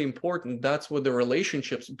really, really important. That's what the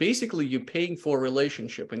relationships, basically you're paying for a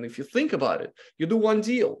relationship. And if you think about it, you do one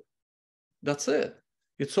deal. That's it.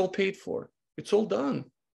 It's all paid for. It's all done.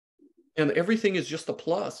 And everything is just a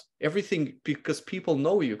plus. Everything, because people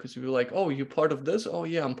know you, because you're like, oh, you're part of this? Oh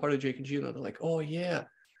yeah, I'm part of Jake and Gino. They're like, oh yeah,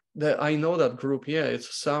 I know that group. Yeah, it's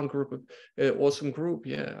a sound group, awesome group.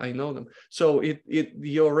 Yeah, I know them. So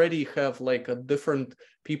you already have like a different,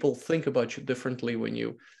 people think about you differently when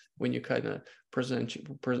you kind of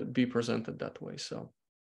be presented that way. So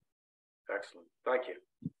excellent, thank you.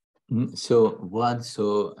 So Vlad,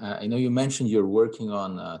 I know you mentioned you're working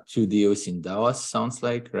on 2 deals in Dallas, sounds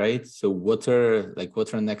like, right? So what are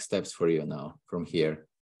next steps for you now from here?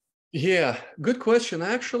 Yeah, good question.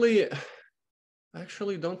 Actually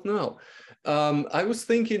don't know. I was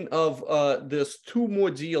thinking of there's 2 more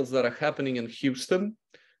deals that are happening in Houston.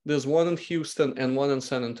 There's one in Houston and one in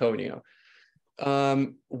San Antonio.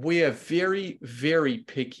 We are very, very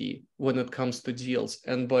picky when it comes to deals.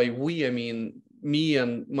 And by we, I mean me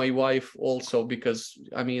and my wife also, because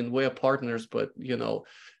I mean, we're partners, but you know,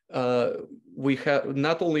 we have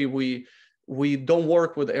not only we don't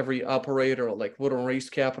work with every operator, like we don't raise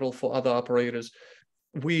capital for other operators.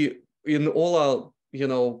 We, in all our, you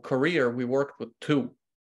know, career, we worked with 2,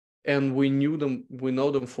 and we know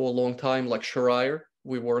them for a long time. Like Shariah,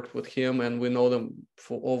 we worked with him, and we know them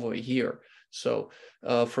for over a year. So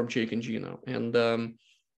from Jake and Gino, and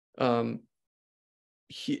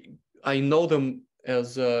I know them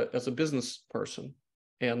as a business person,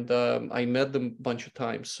 and I met them a bunch of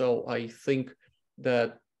times. So I think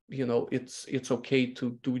that, you know, it's okay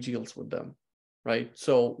to do deals with them, right?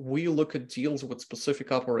 So we look at deals with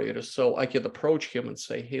specific operators. So I could approach him and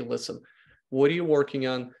say, hey, listen, what are you working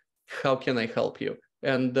on? How can I help you?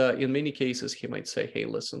 And in many cases, he might say, hey,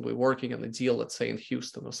 listen, we're working on a deal, let's say in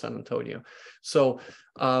Houston or San Antonio. So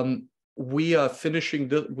we are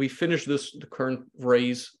finishing we finished the current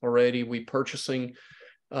raise already. We purchasing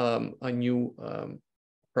a new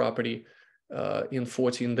property in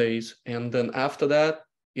 14 days. And then after that,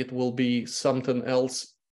 it will be something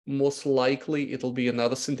else. Most likely it'll be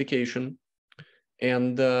another syndication.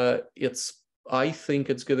 And I think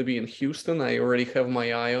it's going to be in Houston. I already have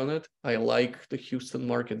my eye on it. I like the Houston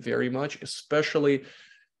market very much, especially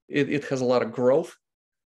it has a lot of growth.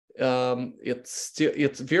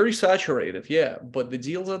 It's very saturated, yeah, but the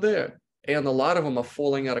deals are there, and a lot of them are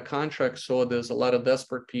falling out of contract. So there's a lot of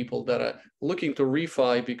desperate people that are looking to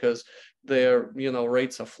refi because their, you know,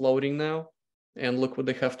 rates are floating now. And look what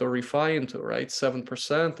they have to refi into, right?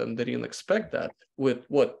 7%, and they didn't expect that. With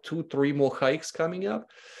what, 2-3 more hikes coming up,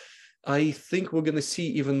 I think we're going to see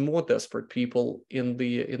even more desperate people in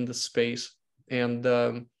the space. And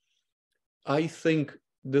I think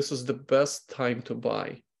this is the best time to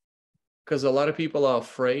buy, because a lot of people are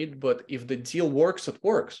afraid. But if the deal works, it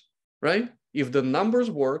works, right? If the numbers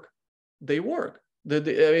work, they work.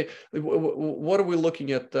 What are we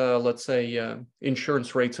looking at? Let's say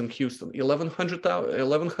insurance rates in Houston,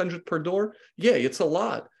 1,100 per door. Yeah, it's a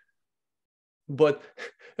lot. But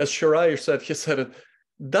as Shariah said, he said it,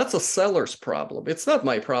 that's a seller's problem. It's not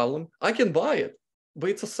my problem. I can buy it,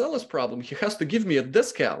 but it's a seller's problem. He has to give me a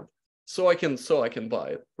discount so I can buy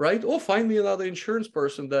it, right? Or find me another insurance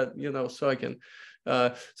person that, you know, so I can.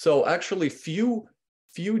 So actually, few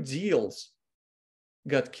deals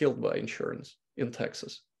got killed by insurance in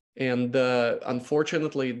Texas, and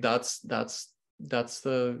unfortunately, that's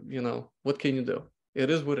the, you know, what can you do? It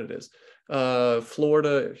is what it is.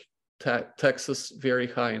 Florida, Texas, very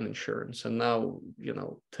high in insurance, and now, you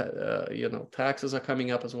know, taxes are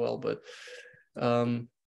coming up as well. But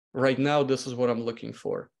right now, this is what I'm looking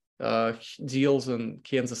for: deals in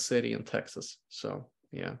Kansas City and Texas. So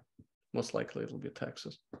yeah, most likely it'll be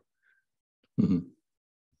Texas. Mm-hmm.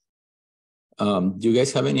 Do you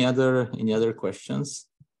guys have any other questions?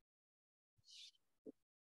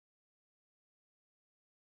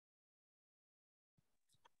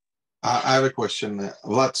 I have a question,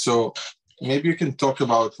 Vlad. So maybe you can talk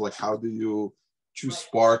about like how do you choose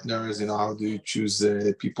partners? You know, how do you choose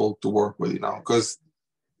people to work with? You know, because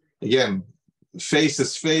again, face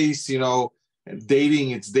is face. You know, and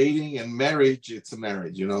dating it's dating, and marriage it's a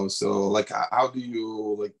marriage. You know, so like how do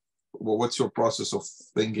you like? Well, what's your process of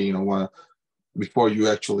thinking? You know, before you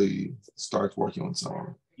actually start working on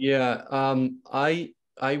someone? Yeah,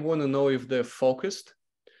 I want to know if they're focused.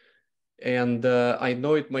 And I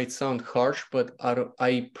know it might sound harsh, but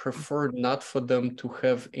I prefer not for them to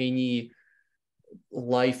have any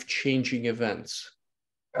life-changing events.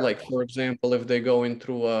 Like, for example, if they're going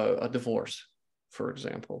through a divorce, for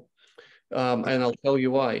example. And I'll tell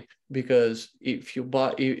you why. Because if you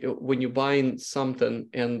when you're buying something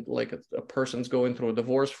and like a person's going through a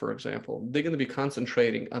divorce, for example, they're going to be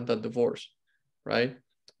concentrating on that divorce, right?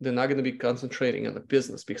 They're not going to be concentrating on the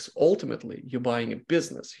business, because ultimately you're buying a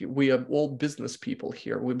business. We are all business people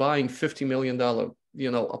here. We're buying $50 million,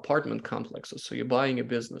 apartment complexes. So you're buying a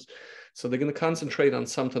business. So they're going to concentrate on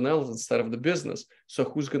something else instead of the business. So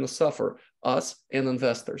who's going to suffer? Us and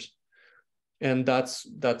investors. And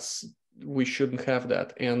we shouldn't have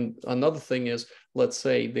that. And another thing is, let's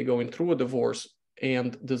say they're going through a divorce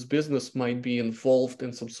and this business might be involved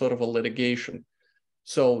in some sort of a litigation.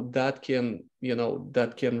 So that can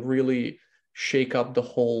really shake up the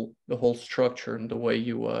whole structure and the way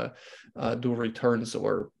you do returns,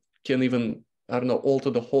 or can even, I don't know, alter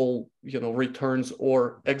the whole, returns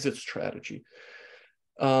or exit strategy.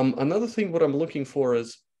 Another thing what I'm looking for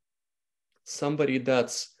is somebody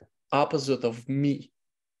that's opposite of me.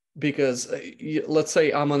 Because let's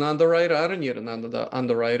say I'm an underwriter, I don't need an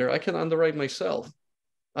underwriter. I can underwrite myself.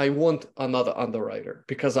 I want another underwriter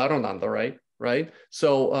because I don't underwrite, right?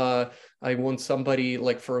 So I want somebody,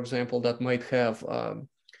 like, for example, that might have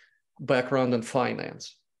background in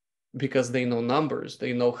finance, because they know numbers,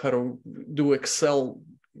 they know how to do Excel,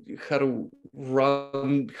 how to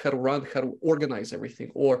organize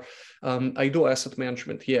everything. Or I do asset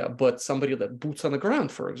management, yeah, but somebody that boots on the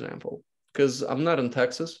ground, for example. Because I'm not in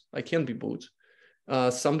Texas, I can't be boots.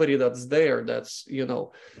 Somebody that's there, that's,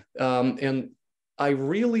 and I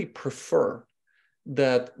really prefer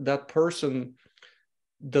that person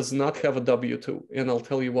does not have a W-2. And I'll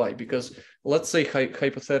tell you why. Because let's say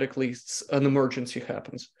hypothetically an emergency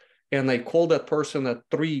happens and I call that person at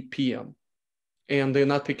 3 p.m. and they're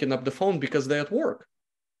not picking up the phone because they're at work,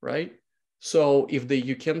 right? So if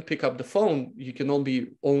you can't pick up the phone, you can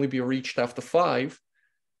only be reached after 5.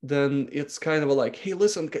 Then it's kind of like, hey,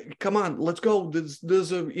 listen, come on, let's go.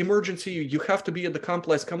 There's an emergency. You have to be at the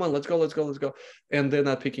complex. Come on, let's go. And they're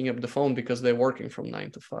not picking up the phone because they're working from 9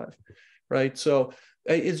 to 5, right? So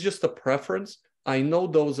it's just a preference. I know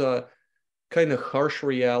those are kind of harsh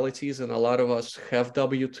realities, and a lot of us have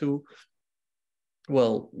W-2.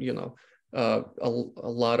 Well, a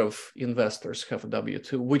lot of investors have a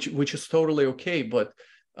W-2, which is totally okay. But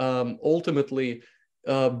ultimately,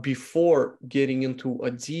 before getting into a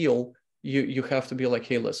deal, you have to be like,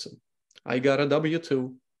 hey, listen, I got a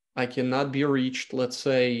W-2. I cannot be reached, let's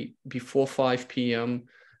say, before 5 p.m.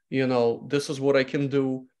 This is what I can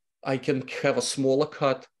do. I can have a smaller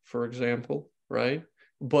cut, for example, right?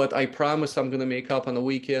 But I promise I'm going to make up on the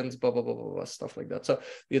weekends, blah, blah, blah, blah, blah, stuff like that. So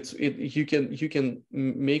you can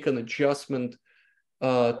make an adjustment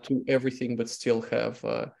to everything, but still have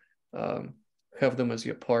them as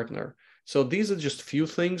your partner. So these are just few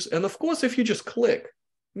things. And of course, if you just click,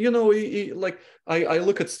 like I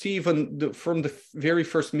look at Steve, and from the very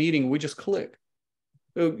first meeting, we just click.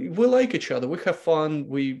 We like each other. We have fun.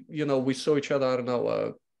 We saw each other, I don't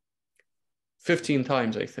know, 15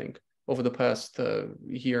 times, I think, over the past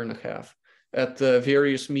year and a half at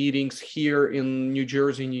various meetings here in New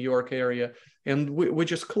Jersey, New York area. And we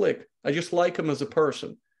just click. I just like him as a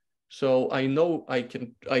person. So I know I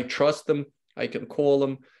trust him. I can call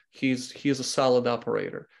him. He's a solid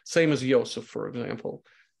operator. Same as Joseph, for example,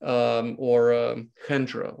 or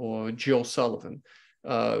Hendra, or Joe Sullivan,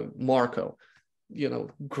 Marco.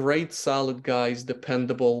 Great, solid guys,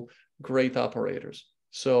 dependable, great operators.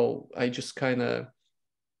 So you just kind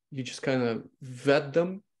of vet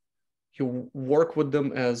them. You work with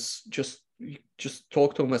them as just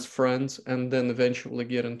talk to them as friends, and then eventually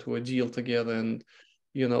get into a deal together. And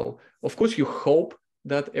of course, you hope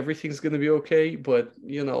that everything's going to be okay, but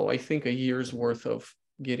I think a year's worth of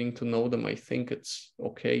getting to know them, I think it's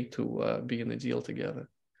okay to be in a deal together.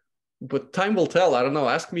 But time will tell. I don't know.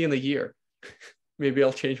 Ask me in a year. Maybe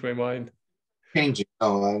I'll change my mind. Changing,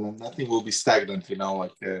 nothing will be stagnant.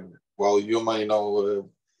 Well, you might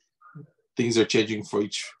things are changing for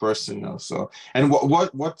each person. So, and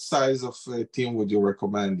what size of team would you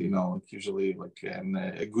recommend? Usually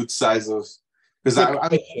a good size of, because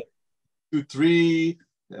I'm 2, 3,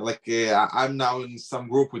 I'm now in some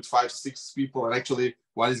group with 5, 6 people, and actually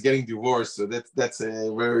one is getting divorced. So that's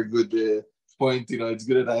a very good point. It's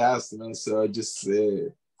good that I asked. So I just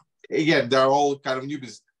again, they're all kind of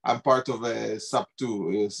newbies. I'm part of a sub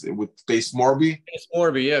 2 with Pace Morby. Pace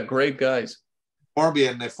Morby, yeah, great guys. Morby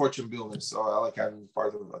and Fortune Builders. So I'm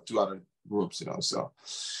part of 2 other groups. So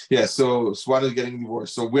yeah. So one is getting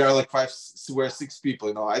divorced. So we are we're 6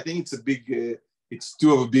 people. I think it's a big. It's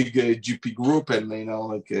 2 of a big GP group, and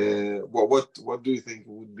what do you think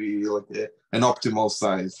would be an optimal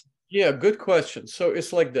size? Yeah, good question. So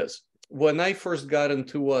it's like this. When I first got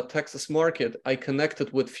into Texas market, I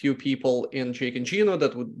connected with few people in Jake and Gino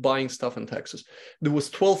that were buying stuff in Texas. There was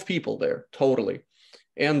 12 people there totally.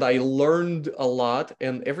 And I learned a lot,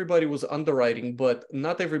 and everybody was underwriting, but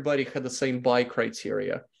not everybody had the same buy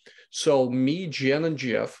criteria. So me, Jen, and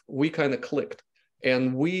Jeff, we kind of clicked,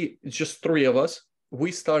 and we, just three of us,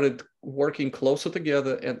 we started working closer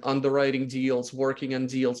together and underwriting deals, working on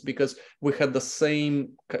deals, because we had the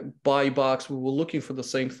same buy box. We were looking for the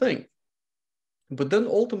same thing. But then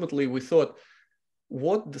ultimately we thought,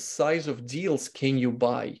 what the size of deals can you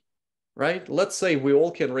buy, right? Let's say we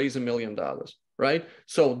all can raise $1 million, right?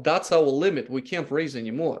 So that's our limit. We can't raise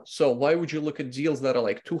anymore. So why would you look at deals that are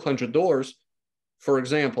like $200, for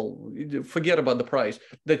example, forget about the price,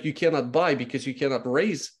 that you cannot buy because you cannot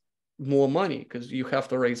raise more money because you have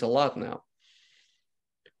to raise a lot now.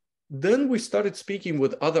 Then we started speaking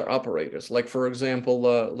with other operators, like, for example,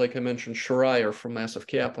 like I mentioned, Schreier from Massive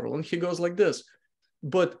Capital, and he goes like this,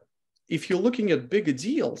 but if you're looking at bigger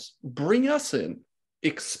deals, bring us in,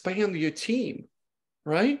 expand your team,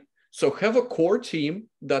 right? So have a core team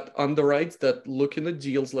that underwrites, that looking at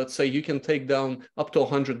deals. Let's say you can take down up to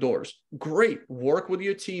 $100. Great, work with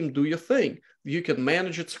your team, do your thing. You can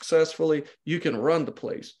manage it successfully. You can run the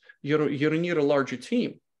place. You don't need a larger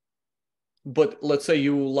team. But let's say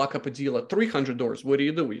you lock up a deal at $300. What do?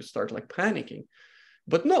 You start like panicking.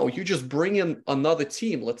 But no, you just bring in another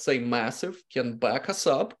team. Let's say Massive can back us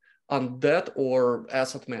up on debt or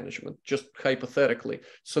asset management, just hypothetically.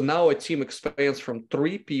 So now a team expands from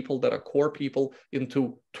 3 people that are core people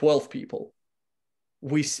into 12 people.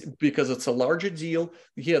 Because it's a larger deal,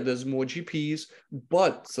 yeah, there's more GPs,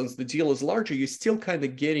 but since the deal is larger, you're still kind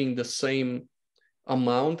of getting the same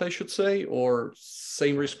amount, I should say, or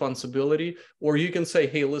same responsibility. Or you can say,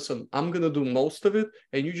 hey, listen, I'm going to do most of it,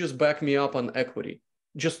 and you just back me up on equity.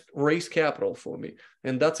 Just raise capital for me.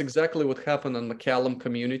 And that's exactly what happened on McCallum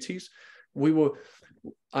Communities.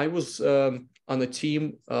 I was on a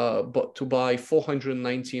team to buy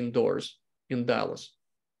 419 doors in Dallas,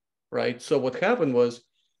 right? So what happened was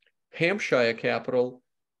Hampshire Capital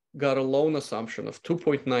got a loan assumption of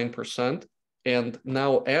 2.9%, and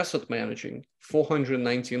now asset managing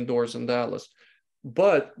 419 doors in Dallas.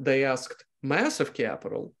 But they asked Massive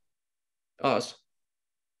Capital, us,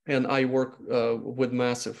 and I work with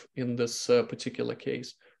Massive in this particular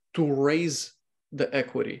case, to raise the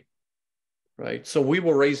equity, right? So we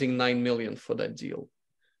were raising $9 million for that deal.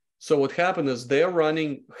 So what happened is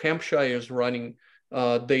Hampshire is running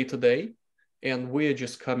day to day, and we're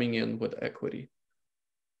just coming in with equity.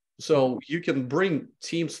 So you can bring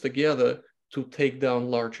teams together to take down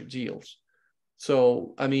larger deals.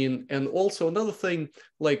 So, I mean, and also another thing,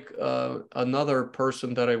 like another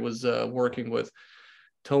person that I was working with,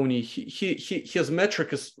 Tony, his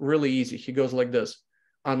metric is really easy. He goes like this: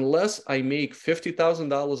 unless I make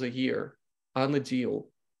 $50,000 a year on a deal,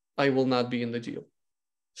 I will not be in the deal.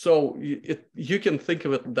 So you can think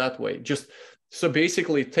of it that way. So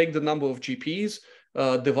basically take the number of GPs,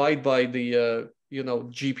 divide by the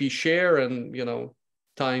GP share, and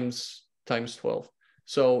times 12.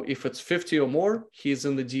 So if it's 50 or more, he's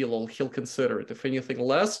in the deal, or he'll consider it. If anything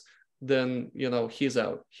less, then he's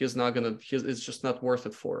out. It's just not worth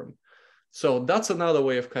it for him. So that's another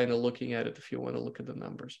way of kind of looking at it if you want to look at the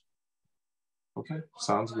numbers. Okay,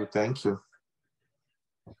 sounds good. Thank you.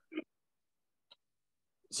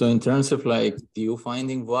 So in terms of like deal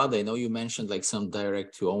finding, Vlad, I know you mentioned like some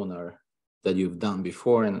direct to owner that you've done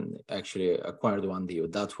before and actually acquired one deal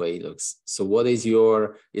that way. So what is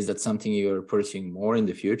that something you're pursuing more in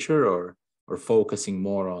the future, or focusing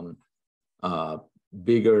more on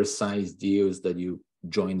bigger size deals that you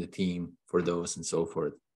join the team for those and so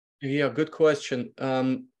forth? Yeah, good question.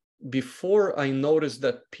 Before, I noticed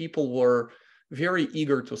that people were very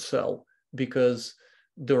eager to sell because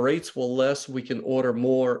the rates were less, we can order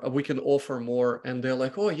more, we can offer more, and they're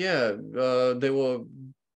like, oh yeah, they were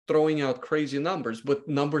throwing out crazy numbers, but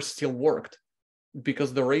numbers still worked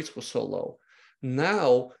because the rates were so low.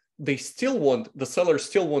 Now the sellers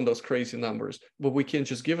still want those crazy numbers, but we can't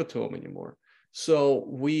just give it to them anymore. So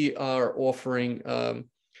we are offering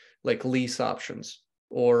like lease options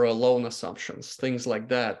or loan assumptions, things like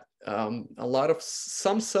that.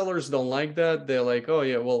 Some sellers don't like that. They're like, oh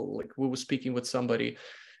yeah, well, like we were speaking with somebody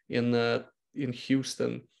in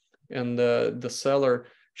Houston, and the seller,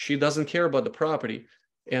 she doesn't care about the property,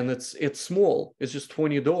 and it's small, it's just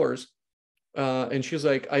 20 doors, and she's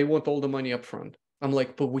like, I want all the money up front. I'm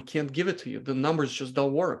like, but we can't give it to you. The numbers just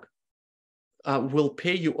don't work. We'll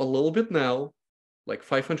pay you a little bit now, like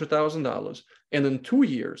 $500,000, and in 2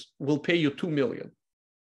 years we'll pay you $2 million.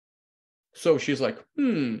 So she's like,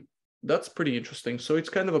 that's pretty interesting. So it's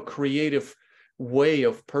kind of a creative way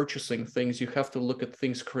of purchasing things. You have to look at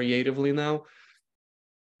things creatively now.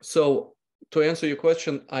 So to answer your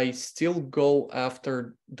question, I still go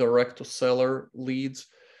after direct to seller leads.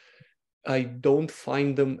 I don't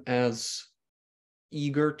find them as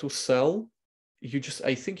eager to sell.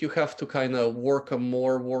 I think you have to kind of work them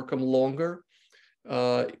more, work them longer.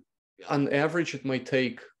 On average, it might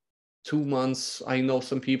take 2 months. I know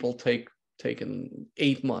some people taken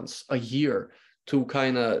 8 months, a year to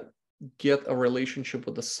kind of get a relationship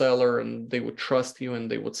with the seller, and they would trust you and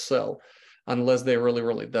they would sell, unless they're really,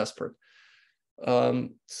 really desperate.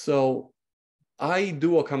 So I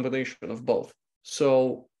do a combination of both.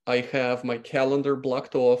 So I have my calendar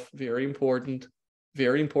blocked off, very important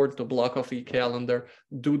to block off your calendar,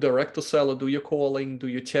 do direct to seller, do your calling, do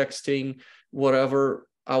your texting, whatever,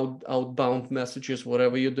 outbound messages,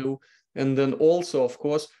 whatever you do. And then also, of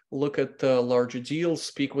course, look at larger deals,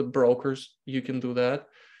 speak with brokers. You can do that.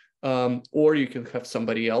 Or you can have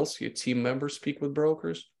somebody else, your team member, speak with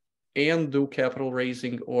brokers and do capital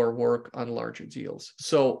raising or work on larger deals.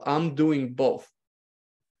 So I'm doing both.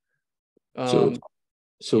 So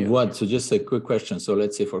Yeah. what? So just a quick question. So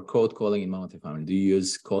let's say for cold calling in multifamily, do you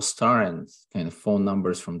use CoStar and kind of phone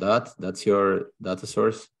numbers from that? That's your data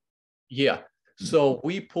source? Yeah. So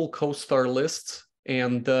we pull CoStar lists,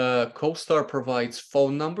 and CoStar provides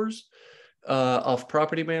phone numbers of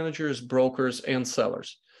property managers, brokers, and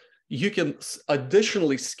sellers. You can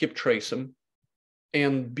additionally skip trace them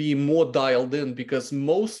and be more dialed in, because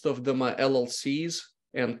most of them are LLCs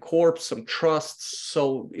and corps and trusts.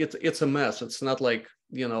 So it's a mess. It's not like,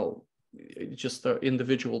 just an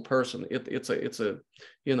individual person. It's a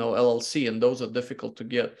LLC, and those are difficult to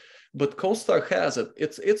get. But CoStar has it.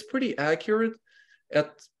 It's pretty accurate at,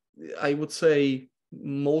 I would say,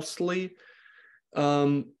 mostly.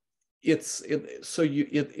 And it's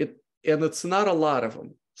not a lot of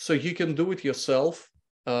them. So you can do it yourself.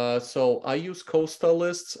 So I use CoStar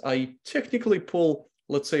lists. I technically pull,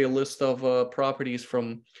 let's say, a list of properties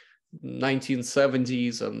from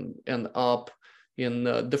 1970s and up in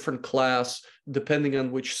different class, depending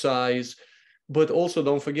on which size. But also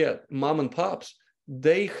don't forget, mom and pops,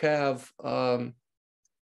 they have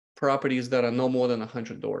properties that are no more than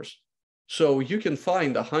 100 doors. So you can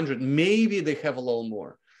find 100, maybe they have a little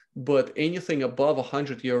more, but anything above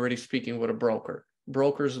 100, you're already speaking with a broker.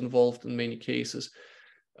 Brokers involved in many cases.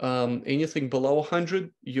 Anything below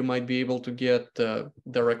 100, you might be able to get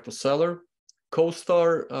direct to seller.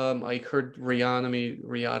 CoStar, I heard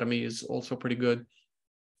Reotomy is also pretty good.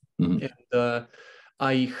 Mm-hmm.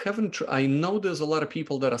 And I know there's a lot of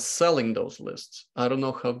people that are selling those lists. I don't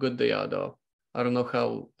know how good they are, though. I don't know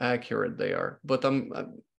how accurate they are. But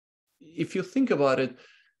if you think about it,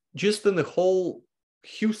 just in the whole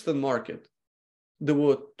Houston market, there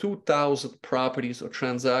were 2,000 properties or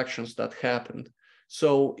transactions that happened.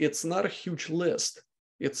 So it's not a huge list.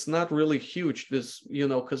 It's not really huge, because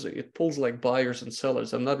it pulls like buyers and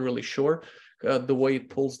sellers. I'm not really sure the way it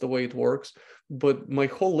pulls, the way it works. But my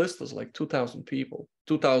whole list is like 2,000 people,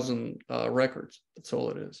 2,000 records. That's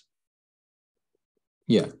all it is.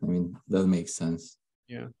 Yeah, I mean, that makes sense.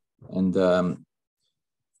 Yeah. And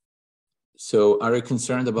so are you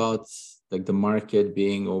concerned about like the market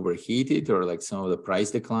being overheated, or like some of the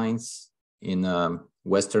price declines in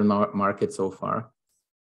Western market so far?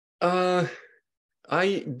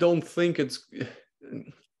 I don't think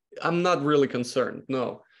I'm not really concerned.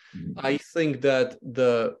 No. Mm-hmm. I think that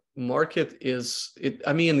the market the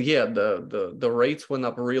rates went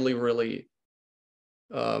up really, really,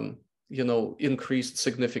 increased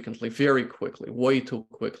significantly, very quickly, way too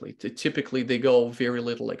quickly. Typically, they go very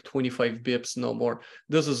little, like 25 bips, no more.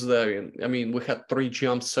 This is we had 3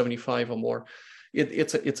 jumps, 75 or more.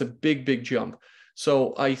 It's a big, big jump.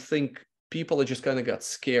 So I think people are just kind of got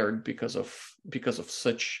scared because of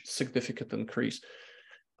such significant increase.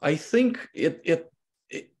 I think it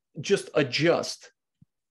just adjust.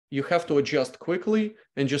 You have to adjust quickly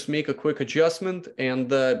and just make a quick adjustment.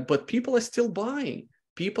 But people are still buying.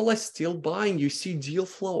 You see deal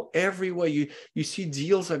flow everywhere. You see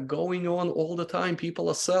deals are going on all the time. People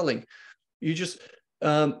are selling. You just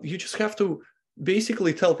have to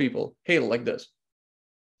basically tell people, hey, like this,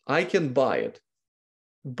 I can buy it,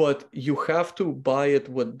 but you have to buy it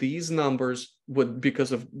with these numbers,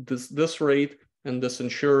 because of this rate and this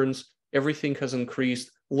insurance. Everything has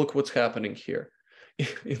increased. Look what's happening here.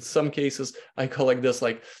 In some cases, I call like this,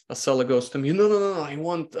 like a seller goes to me, no, I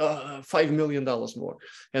want $5 million more.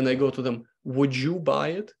 And I go to them, would you buy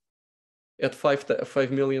it at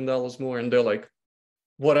 $5 million more? And they're like,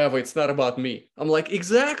 whatever, it's not about me. I'm like,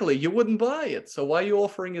 exactly, you wouldn't buy it. So why are you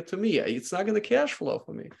offering it to me? It's not going to cash flow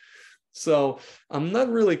for me. So I'm not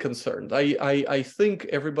really concerned. I think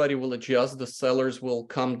everybody will adjust. The sellers will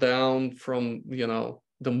come down from,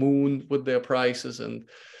 the moon with their prices. And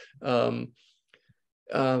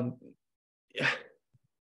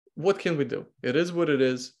what can we do? It is what it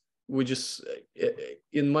is. We just,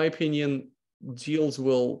 in my opinion,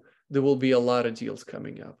 there will be a lot of deals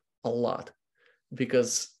coming up, a lot,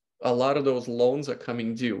 because a lot of those loans are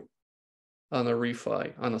coming due on a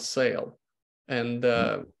refi, on a sale, and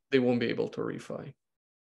they won't be able to refi.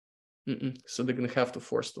 So they're going to have to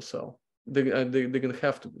force to sell. They're going to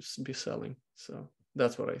have to be selling. So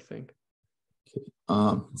that's what I think.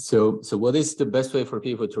 So what is the best way for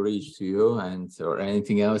people to reach to you, and or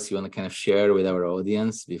anything else you want to kind of share with our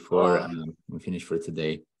audience before we finish for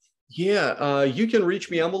today? Yeah, you can reach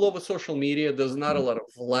me. I'm all over social media. There's not a lot of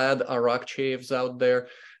Vlad Arakcheyevs out there.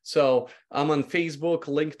 So I'm on Facebook,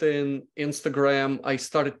 LinkedIn, Instagram. I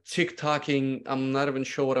started TikToking. I'm not even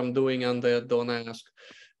sure what I'm doing on there. Don't ask.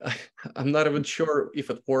 I'm not even sure if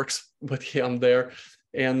it works, but yeah, I'm there.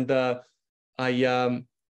 And my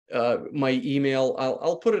email,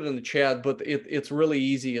 I'll put it in the chat, but it's really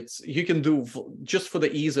easy. You can do, just for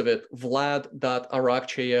the ease of it,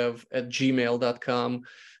 vlad.arakcheyev@gmail.com.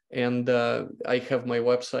 And I have my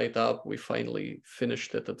website up. We finally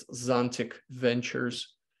finished it. It's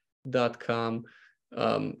zantikventures.com.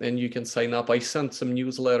 And you can sign up. I sent some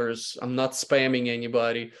newsletters. I'm not spamming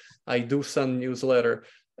anybody. I do send newsletter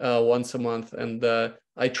once a month. And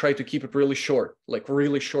I try to keep it really short, like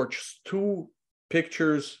really short, just 2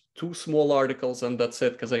 pictures, 2 small articles, and that's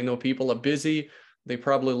it. Because I know people are busy. They're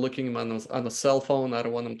probably looking on a cell phone. I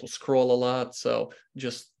don't want them to scroll a lot. So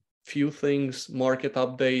just few things, market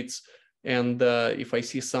updates, and if I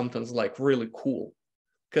see something's like really cool,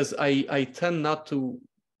 because I tend not to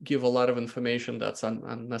give a lot of information that's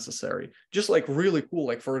unnecessary. Just like really cool,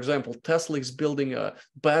 like for example, Tesla is building a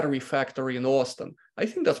battery factory in Austin. I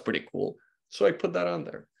think that's pretty cool, so I put that on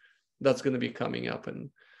there. That's going to be coming up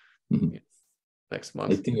in next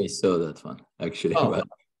month. I think I saw that one actually. Oh. But,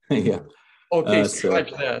 yeah. Okay,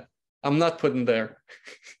 scratch that. I'm not putting there.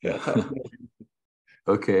 Yeah.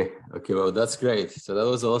 Okay. Well, that's great. So that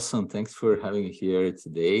was awesome. Thanks for having me here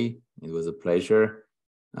today. It was a pleasure.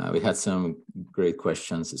 We had some great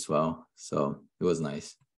questions as well. So it was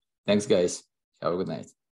nice. Thanks, guys. Have a good night.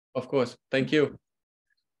 Of course. Thank you.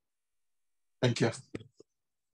 Thank you.